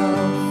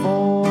out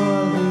for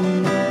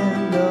the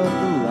end of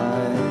the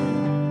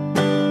line.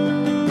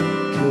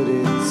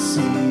 Couldn't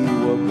see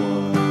what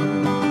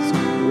was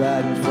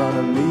right in front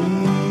of me,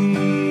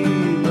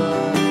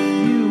 but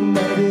you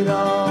made it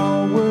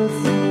all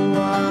worth the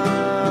while.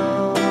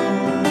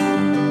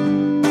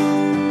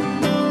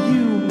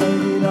 You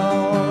made it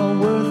all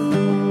worth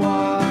the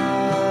while.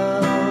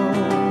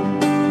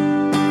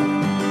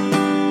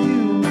 You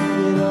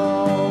made it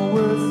all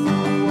worth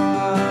the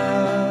while.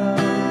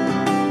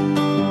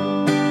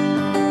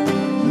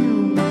 You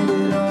made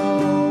it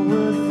all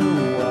worth the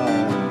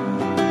while.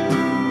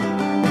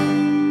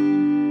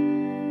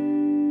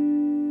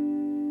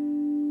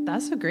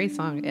 That's a great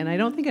song, and I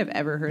don't think I've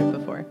ever heard it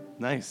before.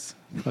 Nice.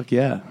 Fuck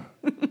yeah.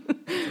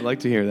 I'd like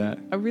to hear that.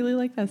 I really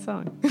like that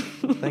song.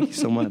 Thank you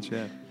so much.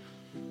 Yeah.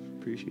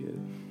 Appreciate it.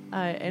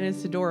 And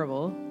it's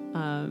adorable,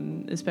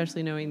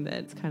 especially knowing that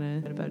it's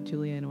kind of about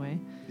Julia in a way.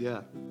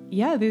 Yeah.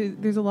 Yeah,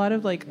 there's a lot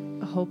of like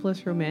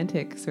hopeless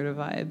romantic sort of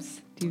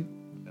vibes. Do you?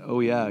 Oh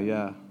yeah,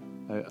 yeah.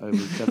 I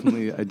was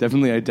definitely,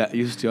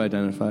 used to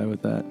identify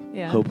with that.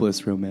 Yeah.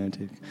 Hopeless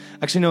romantic.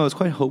 Actually, no, it's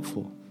quite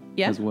hopeful.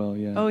 Yeah. As well,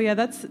 yeah. Oh yeah,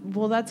 that's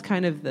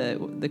kind of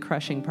the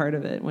crushing part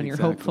of it when you're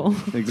hopeful.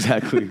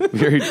 Exactly.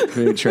 Very,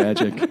 very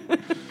tragic.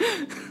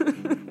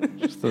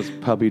 Just those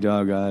puppy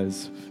dog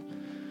eyes.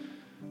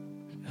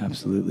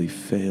 Absolutely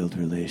failed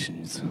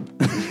relations.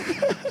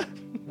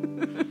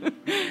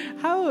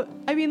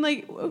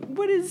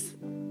 What is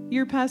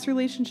your past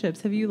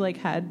relationships? Have you like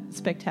had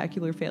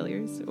spectacular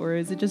failures, or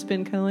has it just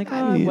been kind of like,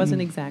 it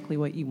wasn't exactly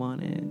what you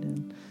wanted?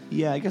 And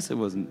yeah, I guess it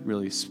wasn't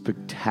really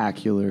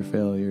spectacular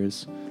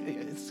failures.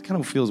 it kind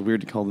of feels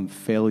weird to call them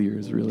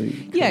failures,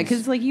 really. Yeah,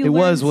 because like you it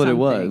learned was what something. it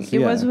was. It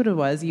yeah. was what it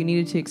was. You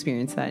needed to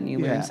experience that, and you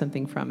Yeah. learned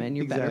something from it, and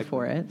you're better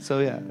for it. So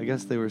yeah, I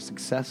guess they were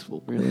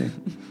successful, really.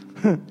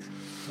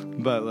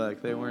 But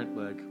like they weren't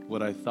like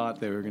what I thought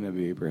they were gonna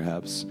be,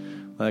 perhaps.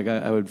 Like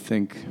I would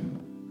think,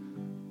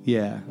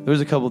 yeah. There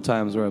was a couple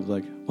times where I was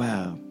like,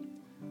 wow,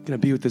 I'm gonna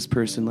be with this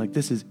person. Like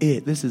this is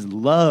it. This is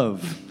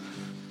love.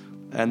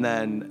 And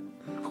then,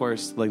 of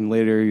course, like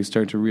later you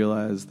start to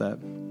realize that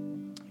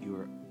you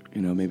were,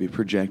 maybe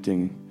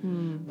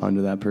projecting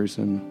onto that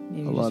person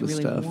Maybe a lot just of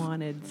really stuff.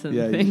 wanted some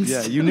Yeah, things.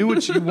 yeah. You knew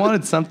what you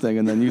wanted something,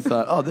 and then you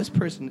thought, oh, this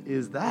person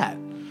is that.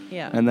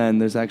 Yeah. And then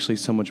there's actually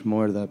so much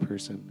more to that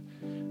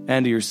person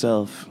and to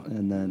yourself.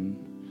 And then,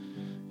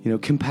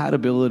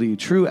 compatibility,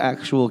 true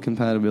actual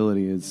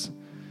compatibility is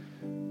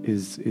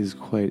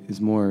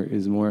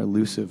more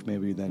elusive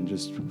maybe than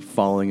just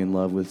falling in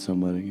love with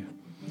somebody.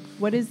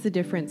 What is the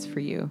difference for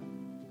you?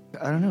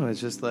 I don't know. It's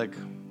just like,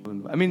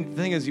 I mean,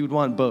 the thing is, you would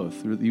want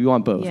both. You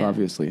want both, Yeah.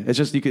 obviously. It's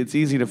just it's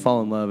easy to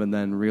fall in love and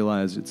then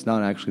realize it's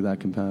not actually that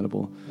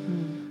compatible.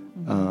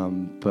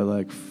 But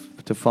like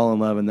to fall in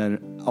love and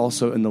then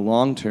also in the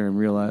long term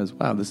realize,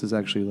 wow, this is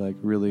actually like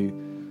really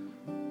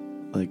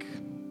like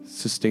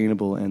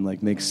sustainable and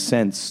like makes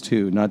sense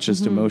too, not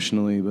just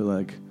emotionally, but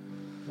like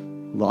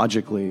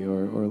logically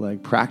or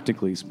like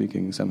practically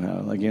speaking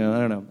somehow. Like, I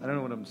don't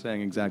know what I'm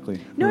saying exactly.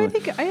 No, Really. I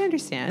think I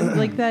understand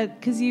like that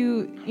because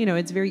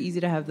it's very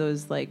easy to have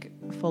those like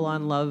full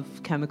on love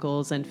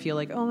chemicals and feel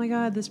like, oh my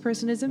God, this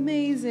person is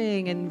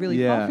amazing and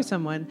really fall for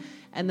someone.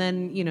 And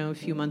then, a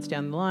few months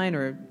down the line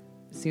or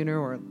sooner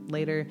or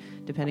later,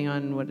 depending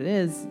on what it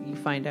is, you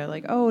find out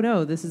like, oh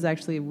no, this is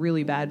actually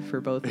really bad for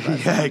both of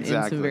us Yeah, in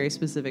exactly. some very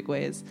specific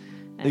ways.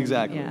 And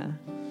Exactly.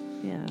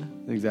 Yeah.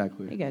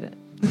 Exactly. I get it.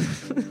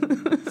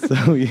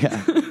 So,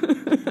 yeah.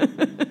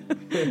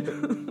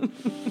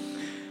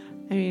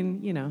 I mean,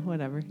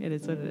 whatever. It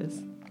is what it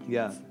is.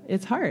 Yeah.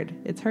 It's hard.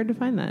 It's hard to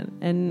find that.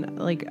 And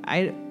like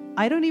I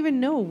don't even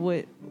know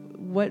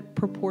what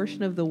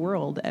proportion of the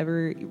world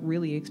ever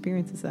really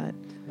experiences that.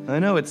 I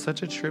know, it's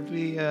such a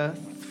trippy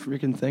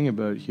freaking thing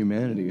about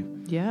humanity.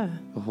 Yeah.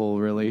 The whole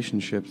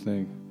relationship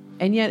thing.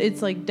 And yet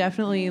it's like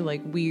definitely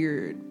like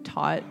we're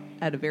taught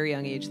at a very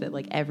young age that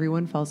like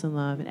everyone falls in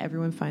love and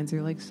everyone finds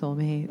their like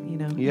soulmate,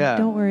 Yeah.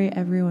 Don't worry,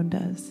 everyone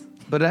does.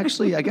 But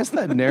actually, I guess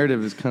that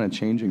narrative is kind of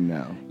changing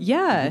now.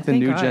 Yeah. The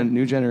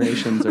new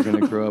generations are going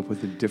to grow up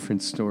with a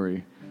different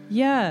story.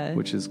 Yeah.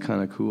 Which is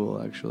kind of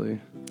cool, actually.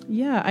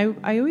 Yeah,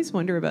 I always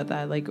wonder about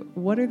that. Like,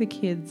 what are the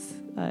kids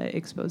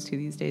exposed to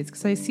these days?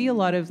 Because I see a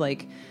lot of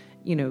like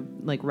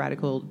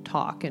radical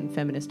talk and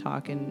feminist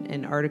talk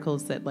and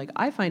articles that like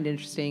I find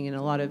interesting and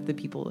a lot of the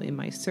people in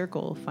my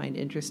circle find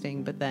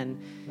interesting. But then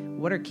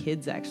what are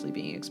kids actually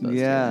being exposed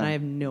to? And I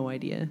have no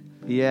idea.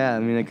 Yeah, I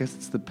mean, I guess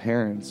it's the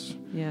parents.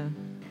 Yeah.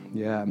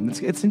 Yeah,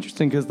 it's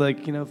interesting because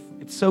like,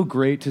 it's so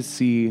great to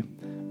see.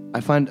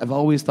 I've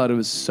always thought it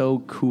was so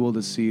cool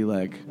to see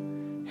like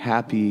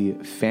happy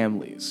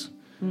families.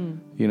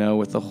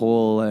 With the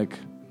whole like,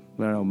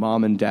 I don't know,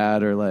 mom and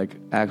dad are like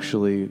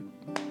actually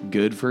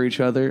good for each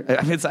other.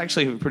 I mean, it's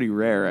actually pretty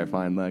rare, I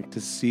find, like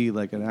to see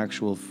like an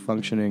actual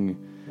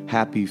functioning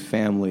happy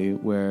family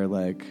where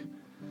like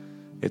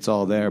it's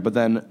all there. But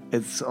then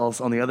it's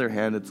also, on the other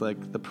hand, it's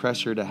like the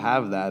pressure to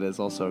have that is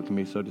also can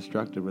be so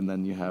destructive. And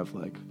then you have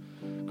like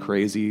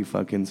crazy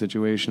fucking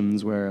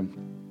situations where,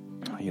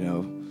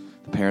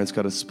 the parents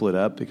got to split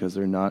up because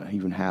they're not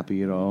even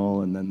happy at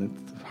all. And then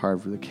it's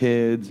hard for the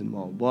kids and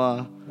blah,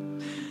 blah, blah.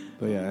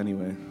 But yeah,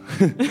 anyway.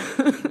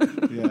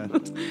 Yeah.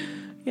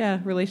 Yeah,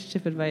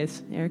 relationship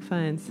advice, Eric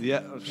Fines.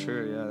 Yeah,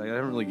 sure, yeah. I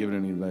haven't really given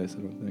any advice,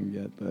 I don't think,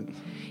 yet, but...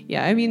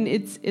 Yeah, I mean,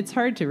 it's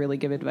hard to really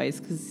give advice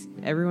because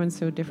everyone's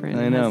so different.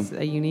 I know. Has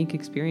a unique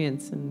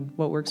experience, and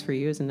what works for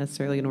you isn't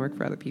necessarily going to work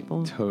for other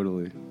people.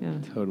 Totally. Yeah.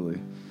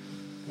 Totally.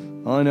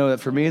 All I know that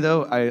for me,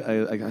 though,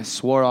 I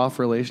swore off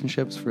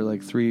relationships for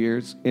like 3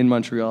 years in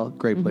Montreal.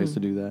 Great place to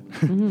do that.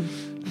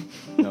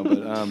 No,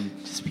 but...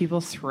 Just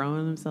people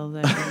throwing themselves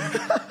at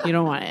you. You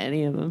don't want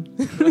any of them.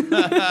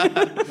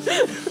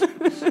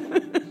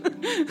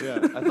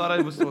 Yeah, I thought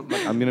I was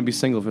like, I'm going to be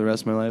single for the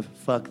rest of my life.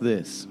 Fuck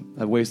this.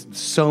 I've wasted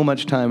so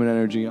much time and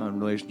energy on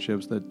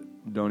relationships that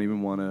aren't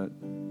even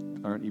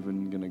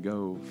going to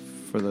go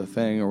for the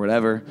thing or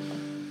whatever.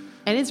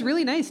 And it's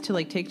really nice to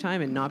like take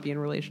time and not be in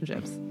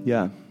relationships.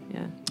 Yeah.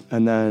 Yeah.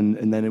 And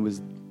then it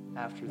was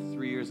after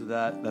 3 years of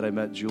that I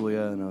met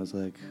Julia, and I was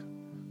like,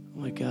 oh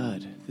my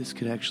God, this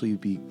could actually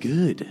be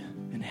good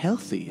and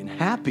healthy and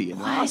happy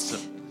and awesome.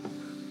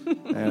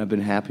 And I've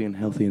been happy and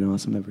healthy and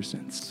awesome ever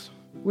since.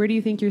 Where do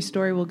you think your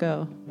story will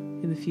go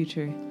in the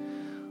future?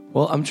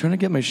 Well, I'm trying to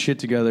get my shit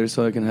together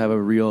so I can have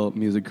a real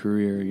music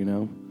career,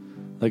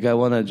 Like I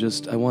want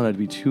to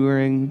be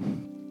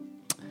touring,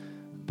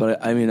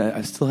 but I mean,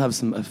 I still have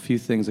a few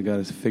things I got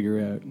to figure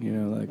out,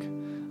 like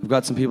I've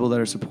got some people that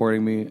are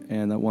supporting me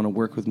and that want to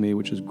work with me,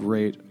 which is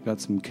great. I've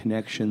got some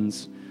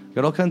connections,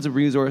 got all kinds of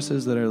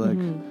resources that are like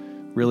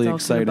really It's all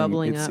exciting. kind of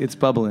bubbling up. It's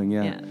bubbling,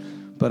 yeah.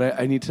 But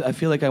I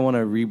feel like I want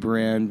to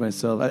rebrand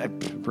myself. I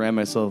brand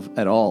myself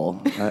at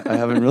all. I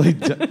haven't really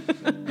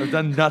I've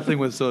done nothing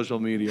with social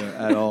media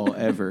at all,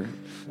 ever.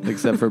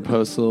 Except for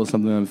post a little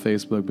something on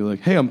Facebook, be like,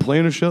 hey, I'm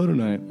playing a show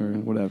tonight, or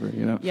whatever,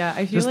 you know? Yeah,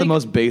 I feel just like the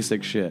most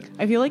basic shit.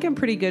 I feel like I'm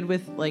pretty good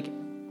with like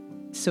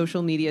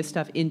social media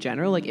stuff in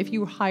general. Like if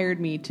you hired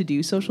me to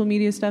do social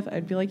media stuff,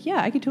 I'd be like,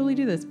 yeah, I could totally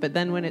do this. But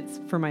then when it's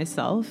for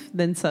myself,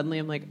 then suddenly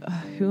I'm like,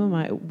 who am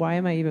I? Why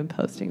am I even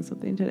posting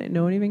something today?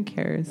 No one even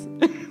cares.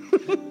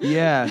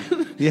 Yeah.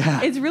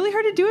 It's really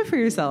hard to do it for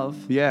yourself.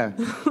 Yeah.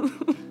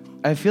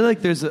 I feel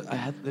like there's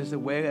a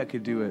way I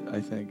could do it,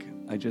 I think.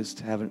 I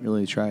just haven't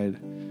really tried.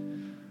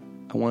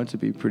 I want it to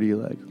be pretty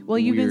like well,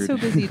 you've weird. been so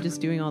busy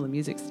just doing all the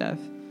music stuff.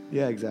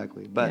 Yeah,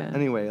 exactly. But Yeah.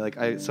 anyway, like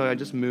I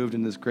just moved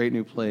in this great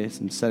new place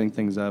and setting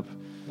things up.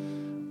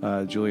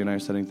 Julie and I are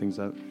setting things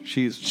up.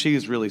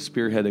 She's really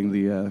spearheading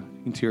the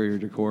interior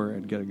decor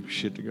and getting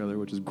shit together,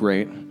 which is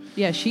great.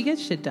 Yeah, she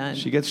gets shit done.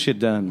 She gets shit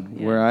done.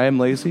 Yeah. Where I am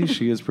lazy,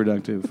 she is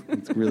productive.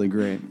 It's really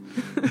great.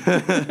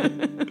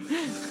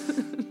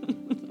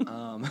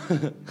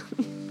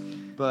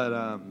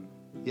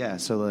 Yeah,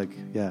 so like,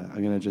 yeah,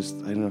 I'm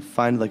gonna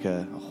find like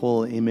a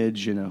whole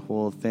image and a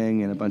whole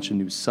thing and a bunch of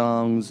new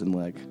songs and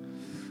like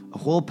a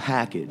whole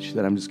package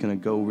that I'm just gonna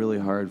go really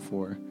hard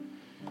for.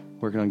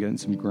 Working on getting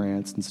some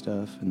grants and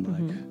stuff, and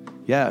like,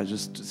 yeah,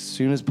 just as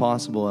soon as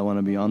possible, I want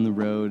to be on the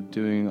road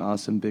doing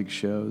awesome big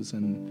shows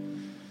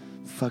and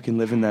fucking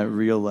living that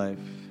real life,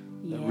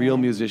 that real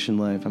musician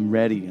life. I'm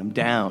ready. I'm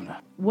down.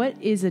 What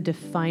is a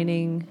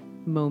defining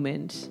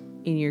moment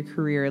in your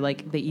career,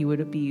 like that you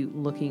would be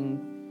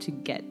looking to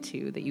get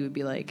to, that you would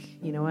be like,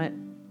 you know what,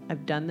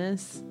 I've done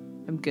this,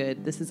 I'm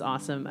good, this is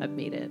awesome, I've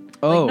made it?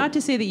 Like, not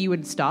to say that you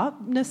would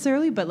stop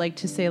necessarily, but like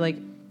to say like,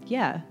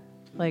 yeah,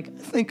 like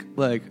I think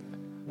like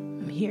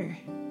I'm here.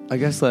 I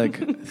guess like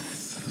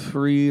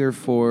three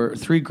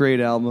great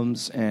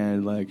albums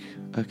and like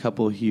a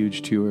couple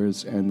huge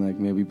tours and like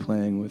maybe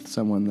playing with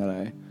someone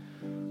that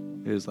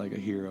is like a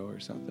hero or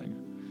something.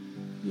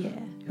 Yeah.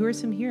 Who are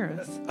some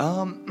heroes?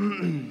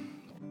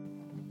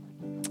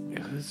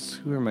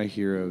 Who are my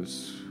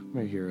heroes?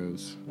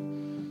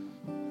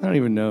 I don't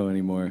even know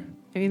anymore.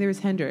 I mean, there was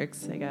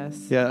Hendrix, I guess.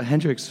 Yeah,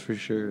 Hendrix for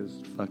sure is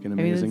fucking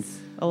amazing. I mean, it's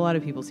a lot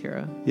of people's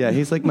hero. Yeah,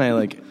 he's like my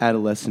like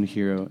adolescent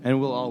hero, and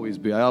will always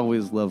be. I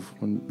always love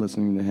when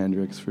listening to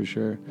Hendrix for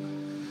sure.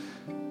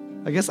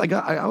 I guess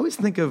I always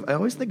think of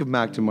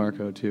Mac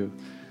DeMarco too.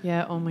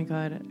 Yeah. Oh my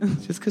God.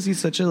 Just because he's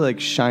such a like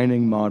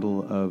shining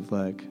model of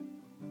like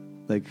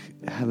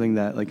having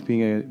that like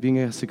being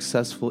a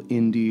successful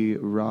indie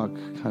rock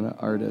kind of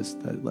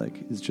artist that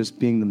like is just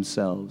being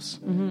themselves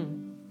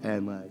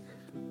and like.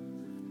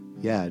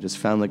 Yeah, I just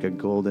found like a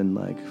golden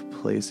like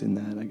place in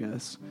that, I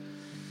guess.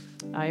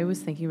 I was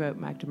thinking about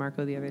Mac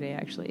DeMarco the other day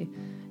actually,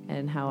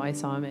 and how I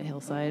saw him at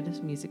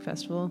Hillside Music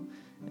Festival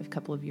a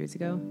couple of years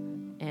ago,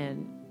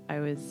 and I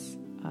was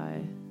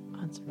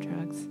on some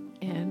drugs,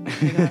 and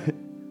I got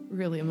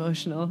really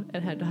emotional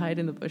and had to hide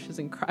in the bushes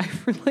and cry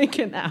for like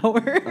an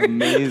hour.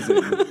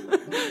 Amazing.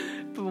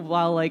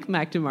 While like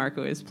Mac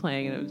DeMarco is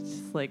playing, and it was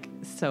just like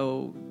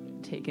so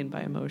taken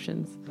by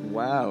emotions.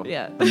 Wow.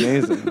 Yeah.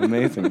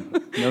 Amazing.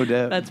 No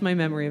doubt. That's my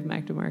memory of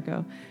Mac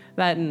DeMarco.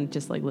 That and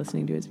just like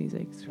listening to his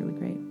music is really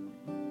great.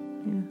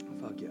 Yeah.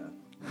 Fuck yeah.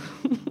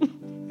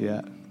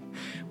 Yeah.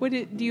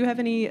 Do you have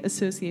any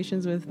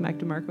associations with Mac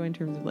DeMarco in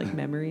terms of like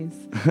memories?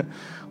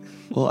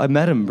 Well, I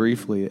met him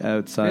briefly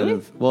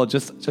outside Really?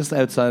 just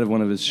outside of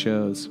one of his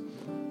shows.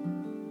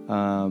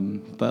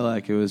 But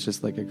like it was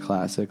just like a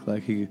classic.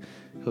 Like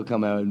he'll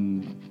come out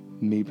and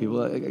meet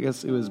people. I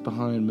guess it was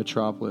behind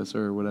Metropolis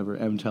or whatever,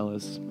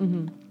 MTELUS.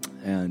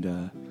 And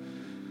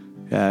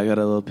yeah, I got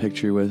a little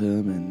picture with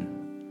him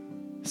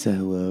and said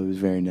hello. It was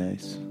very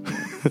nice.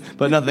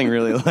 But nothing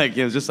really like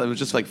I was just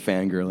like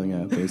fangirling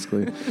out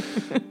basically.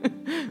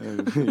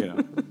 You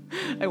know,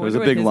 there was a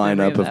big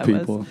lineup of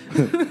people.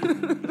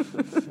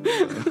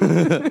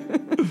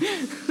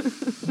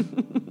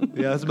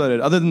 Yeah, that's about it.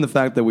 Other than the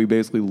fact that we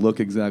basically look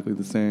exactly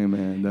the same,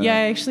 and yeah,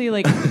 I actually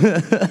like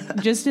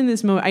just in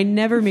this moment, I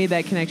never made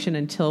that connection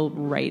until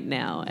right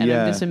now, and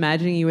Yeah. I'm just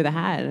imagining you with a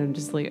hat, and I'm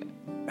just like,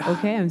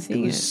 okay, I'm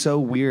seeing it it. was so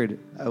weird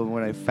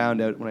when I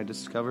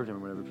discovered him or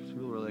whatever.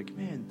 People were like,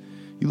 "Man,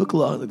 you look a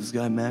lot like this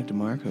guy Mac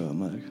DeMarco."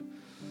 I'm like,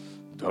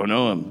 "Don't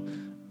know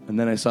him." And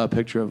then I saw a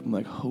picture of him,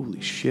 like,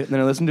 holy shit. And then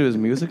I listened to his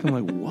music, I'm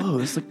like, whoa,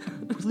 it's like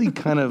really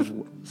kind of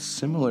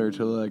similar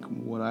to like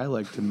what I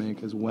like to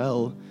make as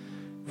well.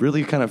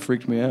 Really kind of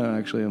freaked me out,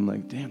 actually. I'm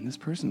like, damn, this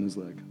person is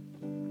like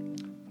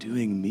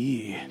doing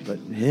me, but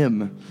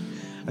him.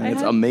 And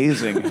it's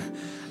amazing.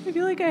 I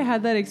feel like I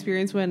had that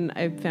experience when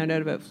I found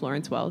out about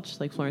Florence Welch,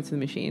 like Florence and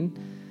the Machine.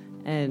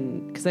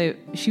 And because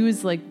she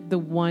was like the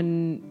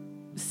one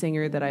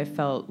singer that I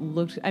felt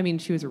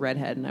she was a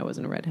redhead and I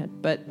wasn't a redhead,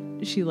 but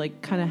she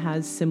like kind of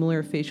has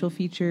similar facial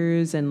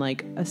features and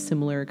like a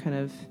similar kind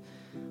of,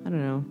 I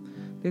don't know,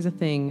 there's a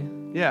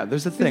thing. Yeah,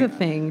 there's a thing. There's a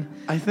thing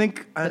I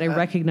think that I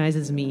recognize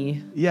as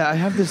me. Yeah, I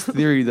have this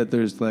theory that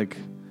there's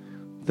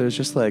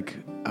just like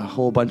a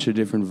whole bunch of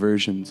different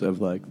versions of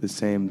like the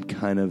same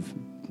kind of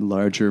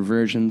larger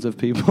versions of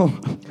people.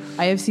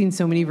 I have seen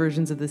so many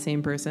versions of the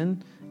same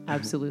person.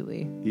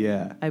 Absolutely.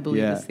 Yeah. I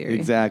believe this theory.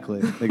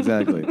 Exactly.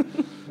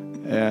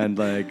 And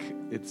like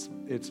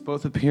it's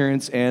both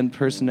appearance and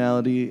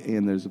personality,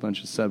 and there's a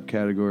bunch of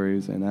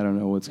subcategories, and I don't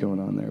know what's going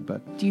on there,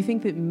 but Do you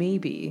think that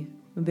maybe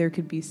there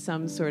could be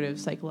some sort of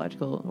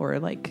psychological or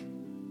like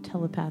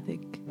telepathic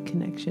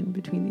connection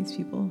between these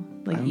people?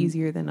 Like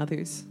easier than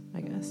others,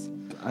 I guess.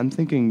 I'm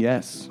thinking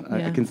yes. I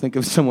Yeah. can think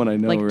of someone I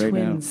know Like right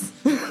twins.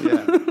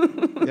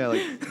 now. Yeah,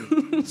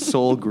 like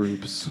soul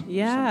groups. or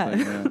Yeah.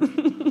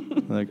 something, yeah.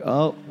 Like,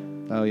 oh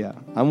yeah,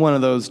 I'm one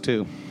of those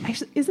too.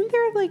 Actually, isn't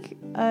there like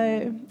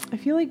I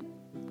feel like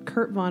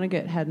Kurt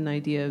Vonnegut had an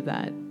idea of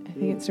that. I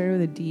think it started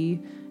with a D,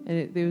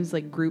 and there was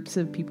like groups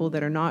of people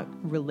that are not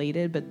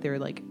related, but they're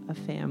like a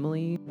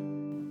family.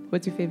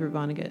 What's your favorite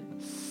Vonnegut?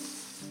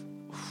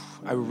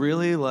 I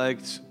really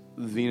liked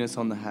Venus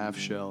on the Half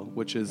Shell,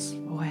 which is,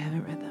 Oh, I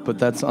haven't read that one. but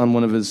that's on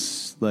one of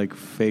his like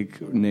fake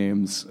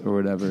names or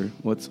whatever.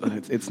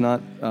 It's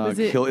not Was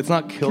it it's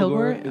not Kilgore.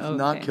 Kilgore? It's Okay.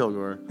 not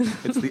Kilgore.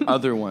 It's the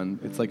other one.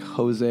 It's like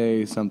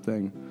Jose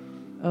something.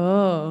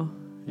 Oh,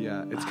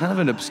 Yeah, it's kind of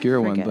an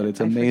obscure one, but it's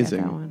I forget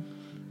amazing. that one.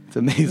 It's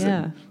amazing.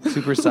 Yeah.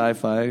 Super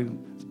sci-fi.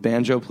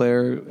 Banjo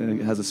player and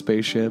it has a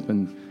spaceship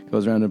and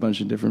goes around a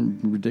bunch of different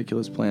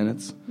ridiculous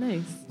planets.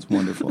 Nice. It's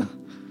wonderful.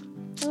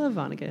 I love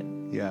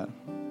Vonnegut. Yeah.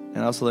 And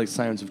I also like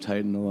Sirens of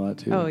Titan a lot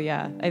too. Oh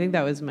yeah, I think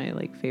that was my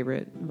like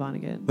favorite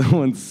Vonnegut. That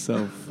one's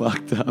so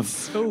fucked up.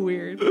 So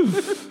weird.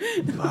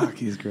 Fuck,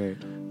 he's great.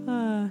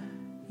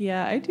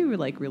 Yeah, I do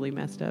like really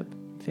messed up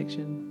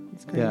fiction.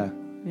 It's great.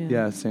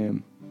 Yeah,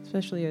 same.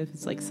 Especially if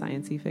it's like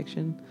science-y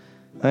fiction.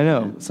 I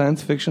know.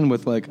 Science fiction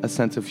with like a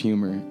sense of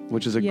humor,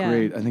 which is I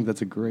think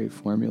that's a great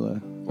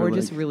formula. Or like,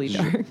 just really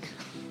dark.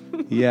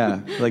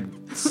 Yeah, like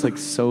it's like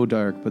so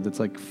dark, but it's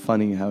like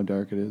funny how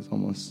dark it is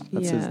almost.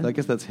 That's his, Yeah. I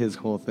guess that's his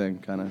whole thing,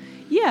 kind of.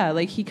 Yeah,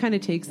 like he kind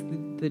of takes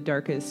the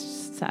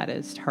darkest,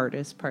 saddest,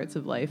 hardest parts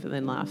of life and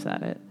then laughs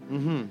at it.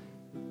 Mm-hmm.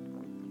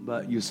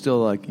 But you still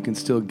like you can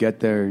still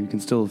get there. You can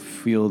still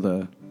feel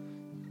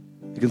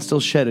you can still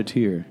shed a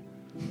tear,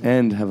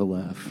 and have a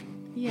laugh.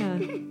 Yeah.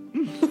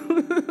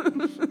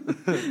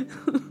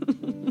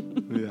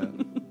 Yeah.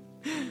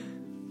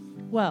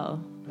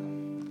 Well,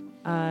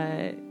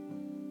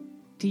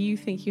 do you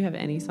think you have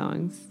any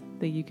songs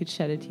that you could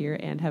shed a tear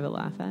and have a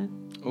laugh at?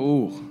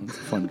 Oh, that's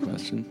a fun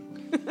question.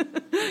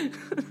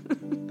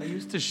 I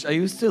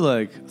used to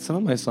like some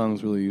of my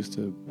songs really used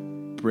to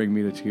bring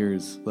me to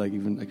tears, like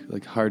even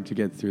like hard to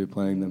get through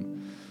playing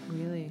them.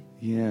 Really?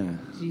 Yeah.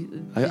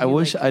 Did I you,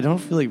 wish like- I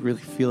don't really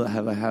feel I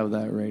have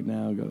that right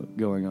now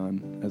going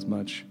on as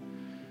much.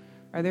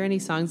 Are there any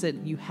songs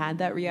that you had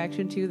that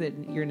reaction to that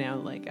you're now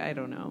like, I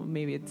don't know,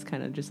 maybe it's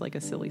kind of just like a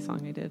silly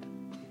song I did?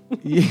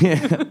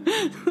 Yeah.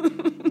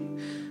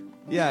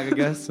 Yeah, I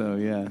guess so,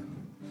 yeah.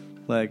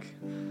 Like,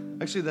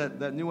 actually,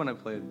 that new one I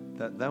played,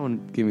 that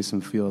one gave me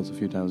some feels a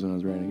few times when I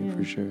was writing it,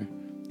 for sure.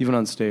 Even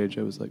on stage,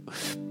 I was like,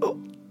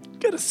 oh,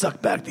 gotta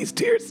suck back these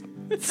tears.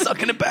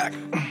 Sucking it back.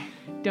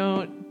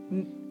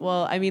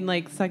 Well, I mean,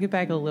 like, suck it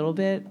back a little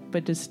bit,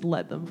 but just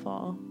let them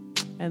fall.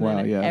 And Wow,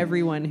 then yeah.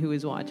 everyone who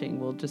is watching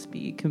will just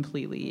be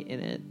completely in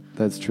it.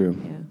 That's true.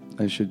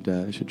 Yeah. I should try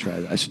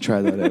that. I should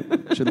try that out.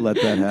 I should let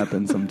that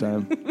happen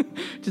sometime.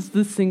 Just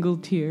the single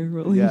tear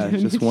rolling Yeah, down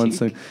just your one cheek.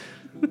 thing.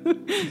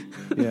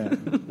 Yeah.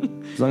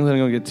 As long as I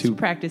don't get too... Just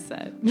practice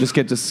that. Just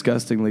get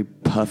disgustingly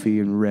puffy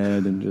and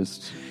red and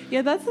just...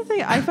 Yeah, that's the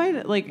thing. I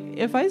find, like,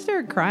 if I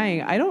start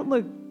crying, I don't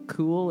look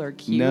cool or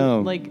cute. No,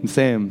 Like,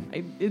 same.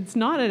 it's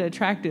not an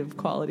attractive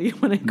quality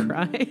when I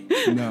cry.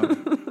 No.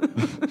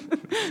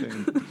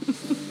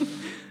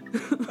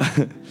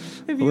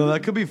 Well,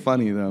 that could be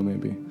funny, though,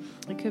 maybe.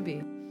 It could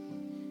be.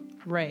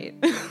 Right.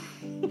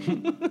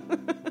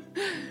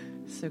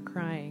 So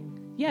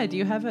crying. Yeah, do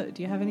you have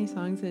any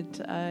songs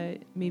that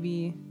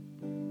maybe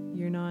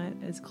you're not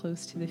as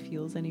close to the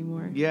feels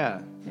anymore?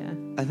 Yeah. Yeah.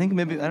 I think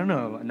maybe, I don't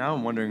know. Now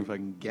I'm wondering if I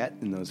can get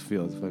in those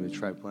fields if I would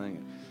try playing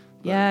it.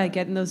 But, Yeah,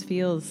 getting those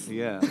feels.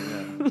 Yeah.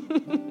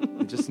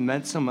 It just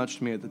meant so much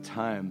to me at the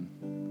time.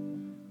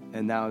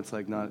 And now it's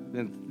like not,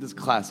 this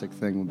classic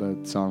thing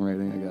about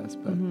songwriting, I guess.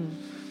 But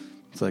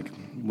it's like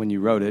when you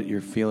wrote it,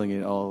 you're feeling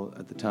it all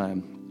at the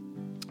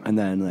time. And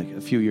then like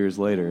a few years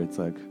later, it's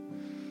like,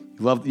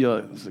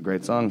 it's a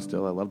great song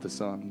still. I love the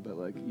song. But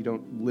like you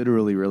don't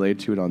literally relate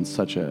to it on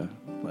such a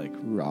like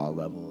raw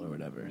level or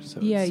whatever. So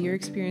Yeah, it's your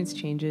like, experience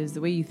changes. The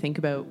way you think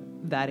about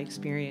that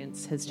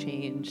experience has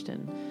changed.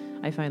 And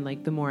I find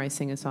like the more I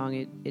sing a song,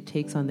 it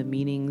takes on the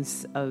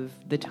meanings of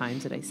the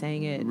times that I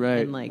sang it.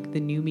 Right. And like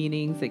the new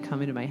meanings that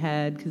come into my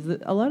head. Because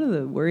a lot of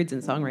the words in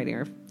songwriting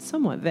are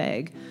somewhat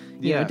vague,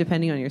 you know,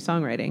 depending on your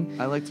songwriting.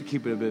 I like to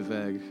keep it a bit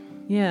vague.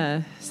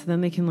 Yeah. So then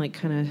they can like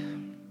kind of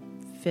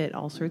fit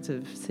all sorts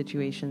of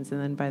situations. And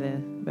then by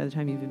the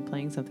time you've been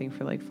playing something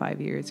for like 5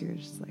 years, you're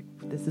just like,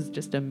 this is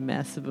just a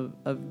mess of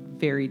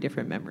very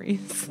different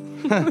memories.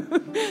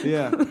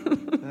 Yeah,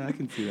 I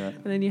can see that.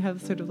 And then you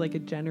have sort of like a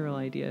general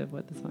idea of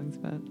what the song's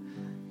about.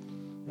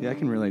 Yeah, I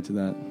can relate to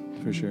that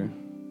for sure.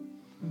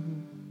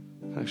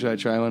 Should I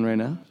try one right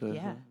now?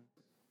 Yeah.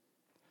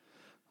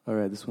 All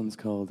right, this one's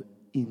called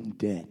In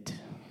Debt.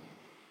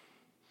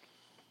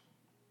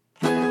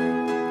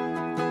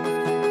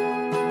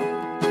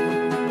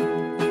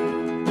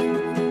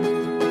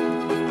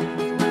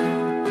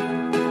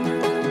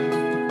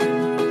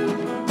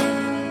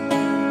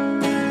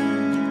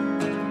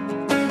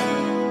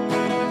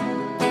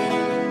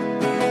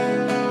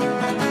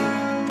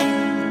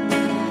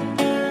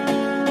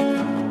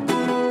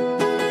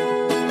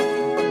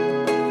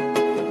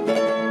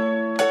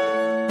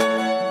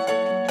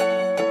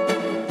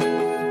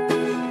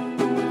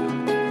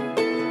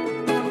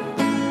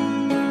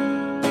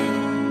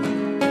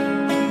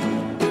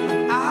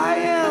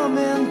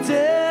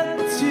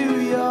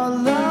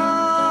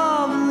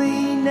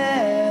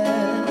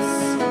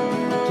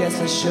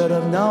 Should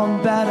have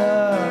known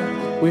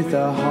better with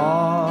a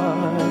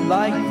heart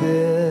like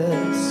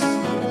this.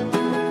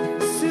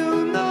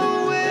 Soon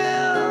the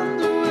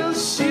wind will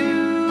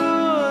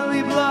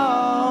surely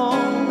blow,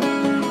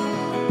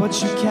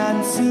 but you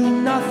can see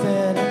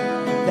nothing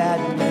that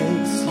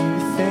makes you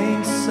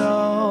think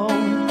so.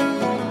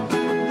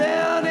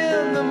 Then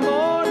in the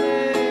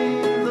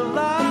morning the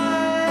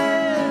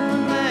light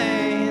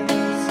remains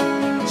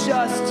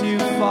just too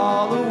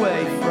far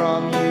away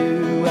from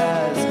you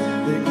as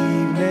the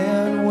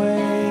evening wanes.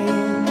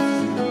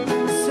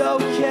 So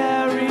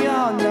carry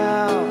on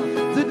now,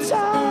 the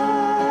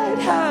tide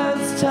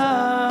has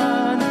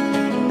turned.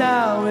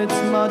 Now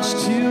it's much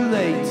too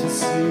late to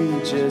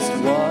see just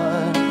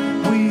what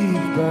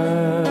we've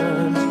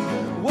burned.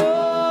 Whoa,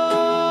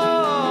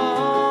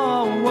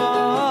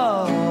 whoa.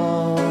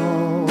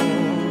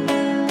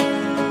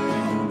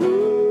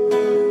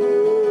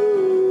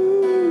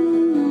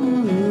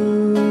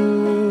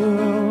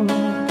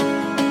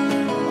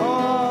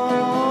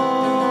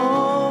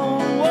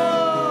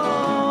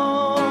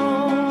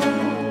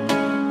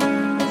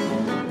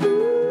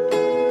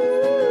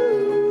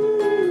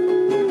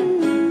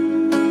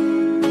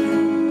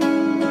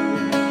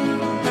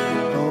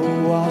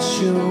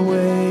 Wash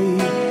away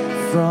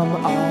from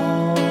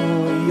all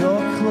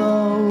your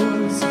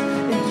clothes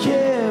and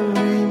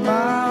carry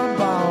my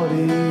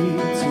body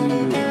to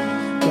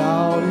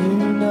God who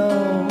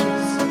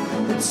knows.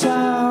 The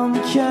time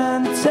can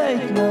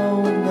take no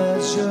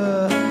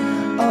measure.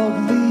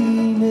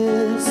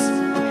 Ugliness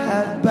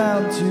had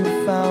bound to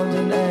found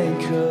an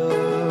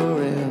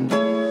anchor in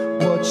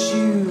what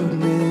you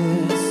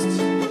missed.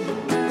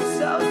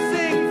 So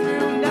sing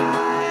through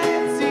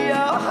nights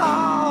your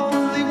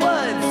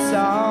Hollywood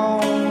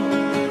song.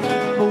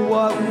 But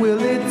what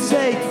will it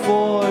take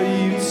for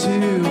you to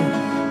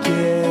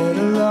get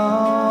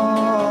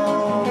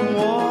along?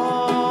 Whoa,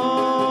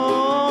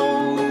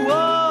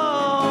 whoa.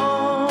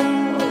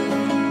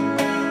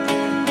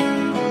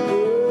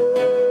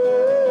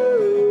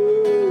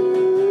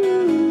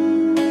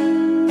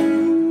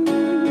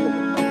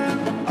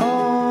 Oh,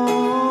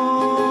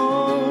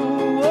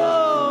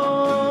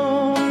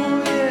 whoa,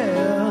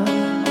 yeah.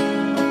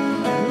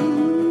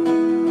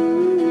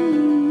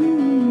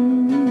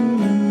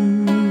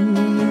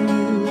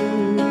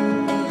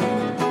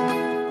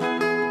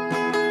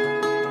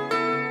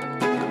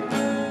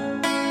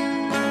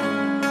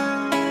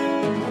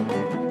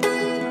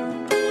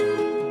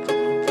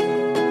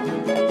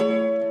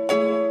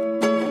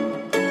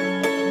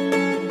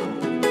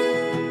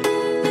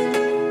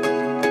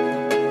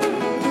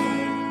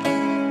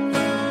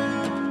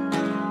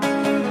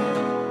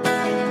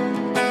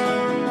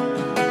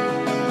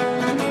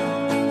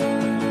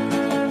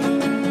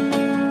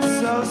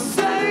 So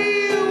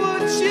say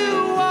what you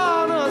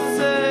wanna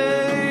say.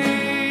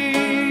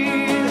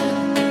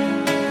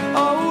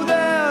 Oh,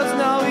 there's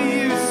no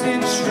use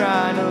in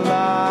trying to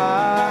lie.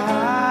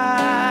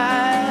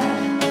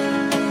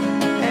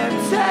 And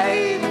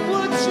take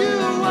what you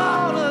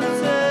wanna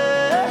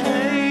take.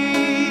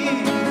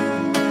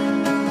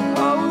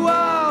 Oh,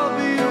 I'll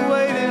be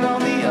waiting on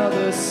the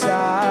other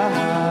side.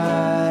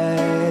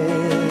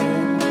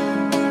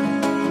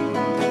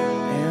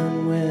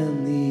 And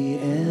when the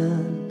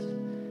end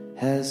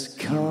has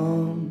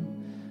come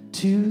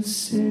too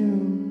soon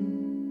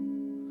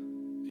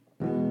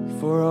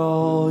for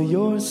all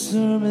your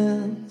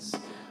sermons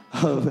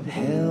of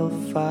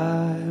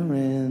hellfire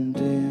and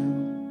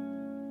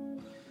doom.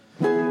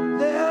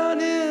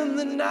 Then in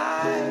the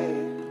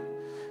night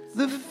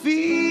the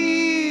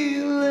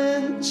feeling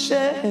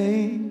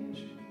change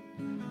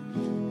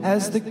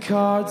as the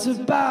cards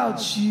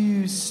about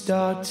you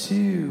start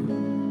to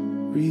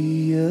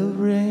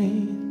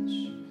rearrange.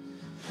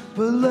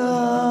 But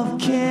love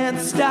can't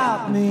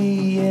stop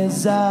me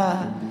as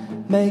I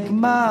make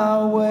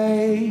my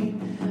way.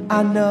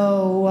 I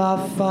know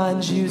I'll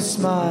find you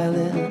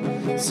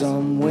smiling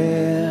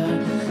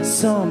somewhere,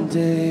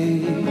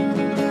 someday.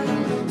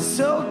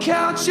 So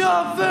count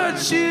your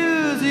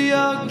virtues,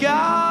 your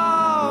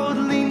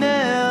godliness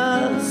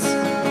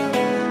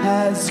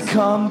has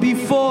come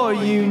before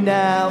you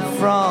now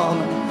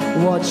from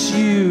what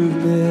you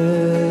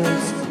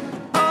missed.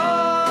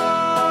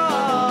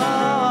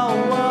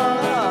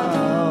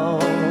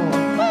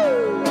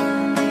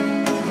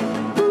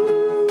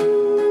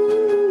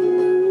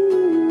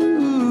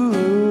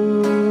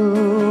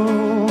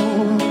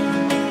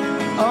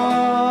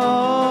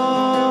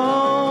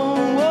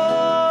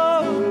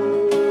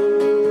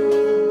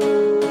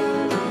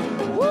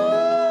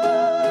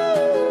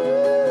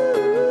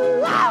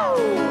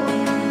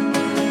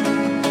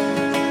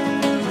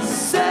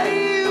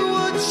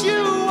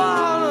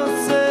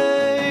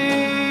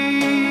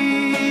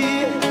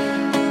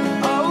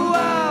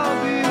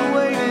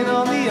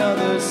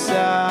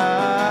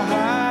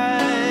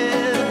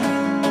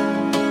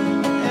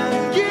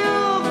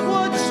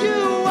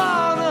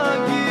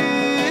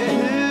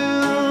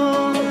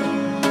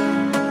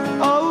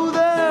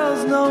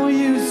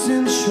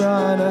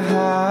 trying to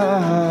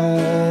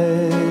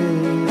hide.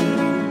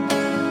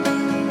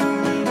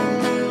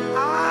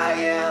 I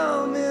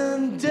am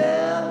in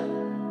debt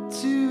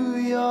to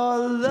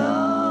your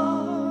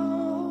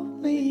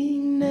loveliness.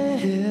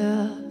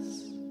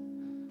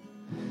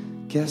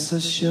 Guess I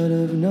should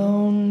have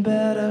known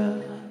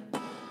better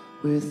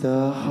with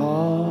a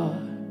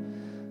heart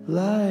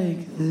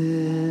like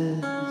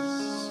this.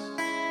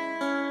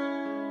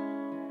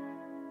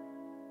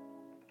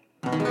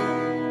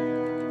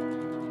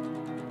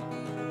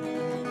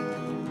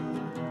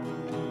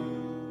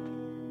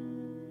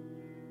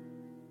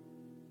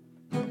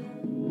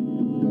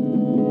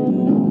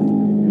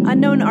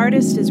 Unknown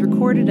Artist is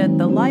recorded at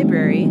the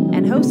library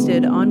and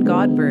hosted on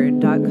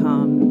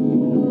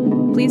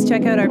godbird.com. Please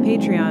check out our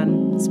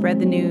Patreon. Spread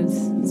the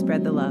news,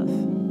 spread the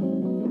love.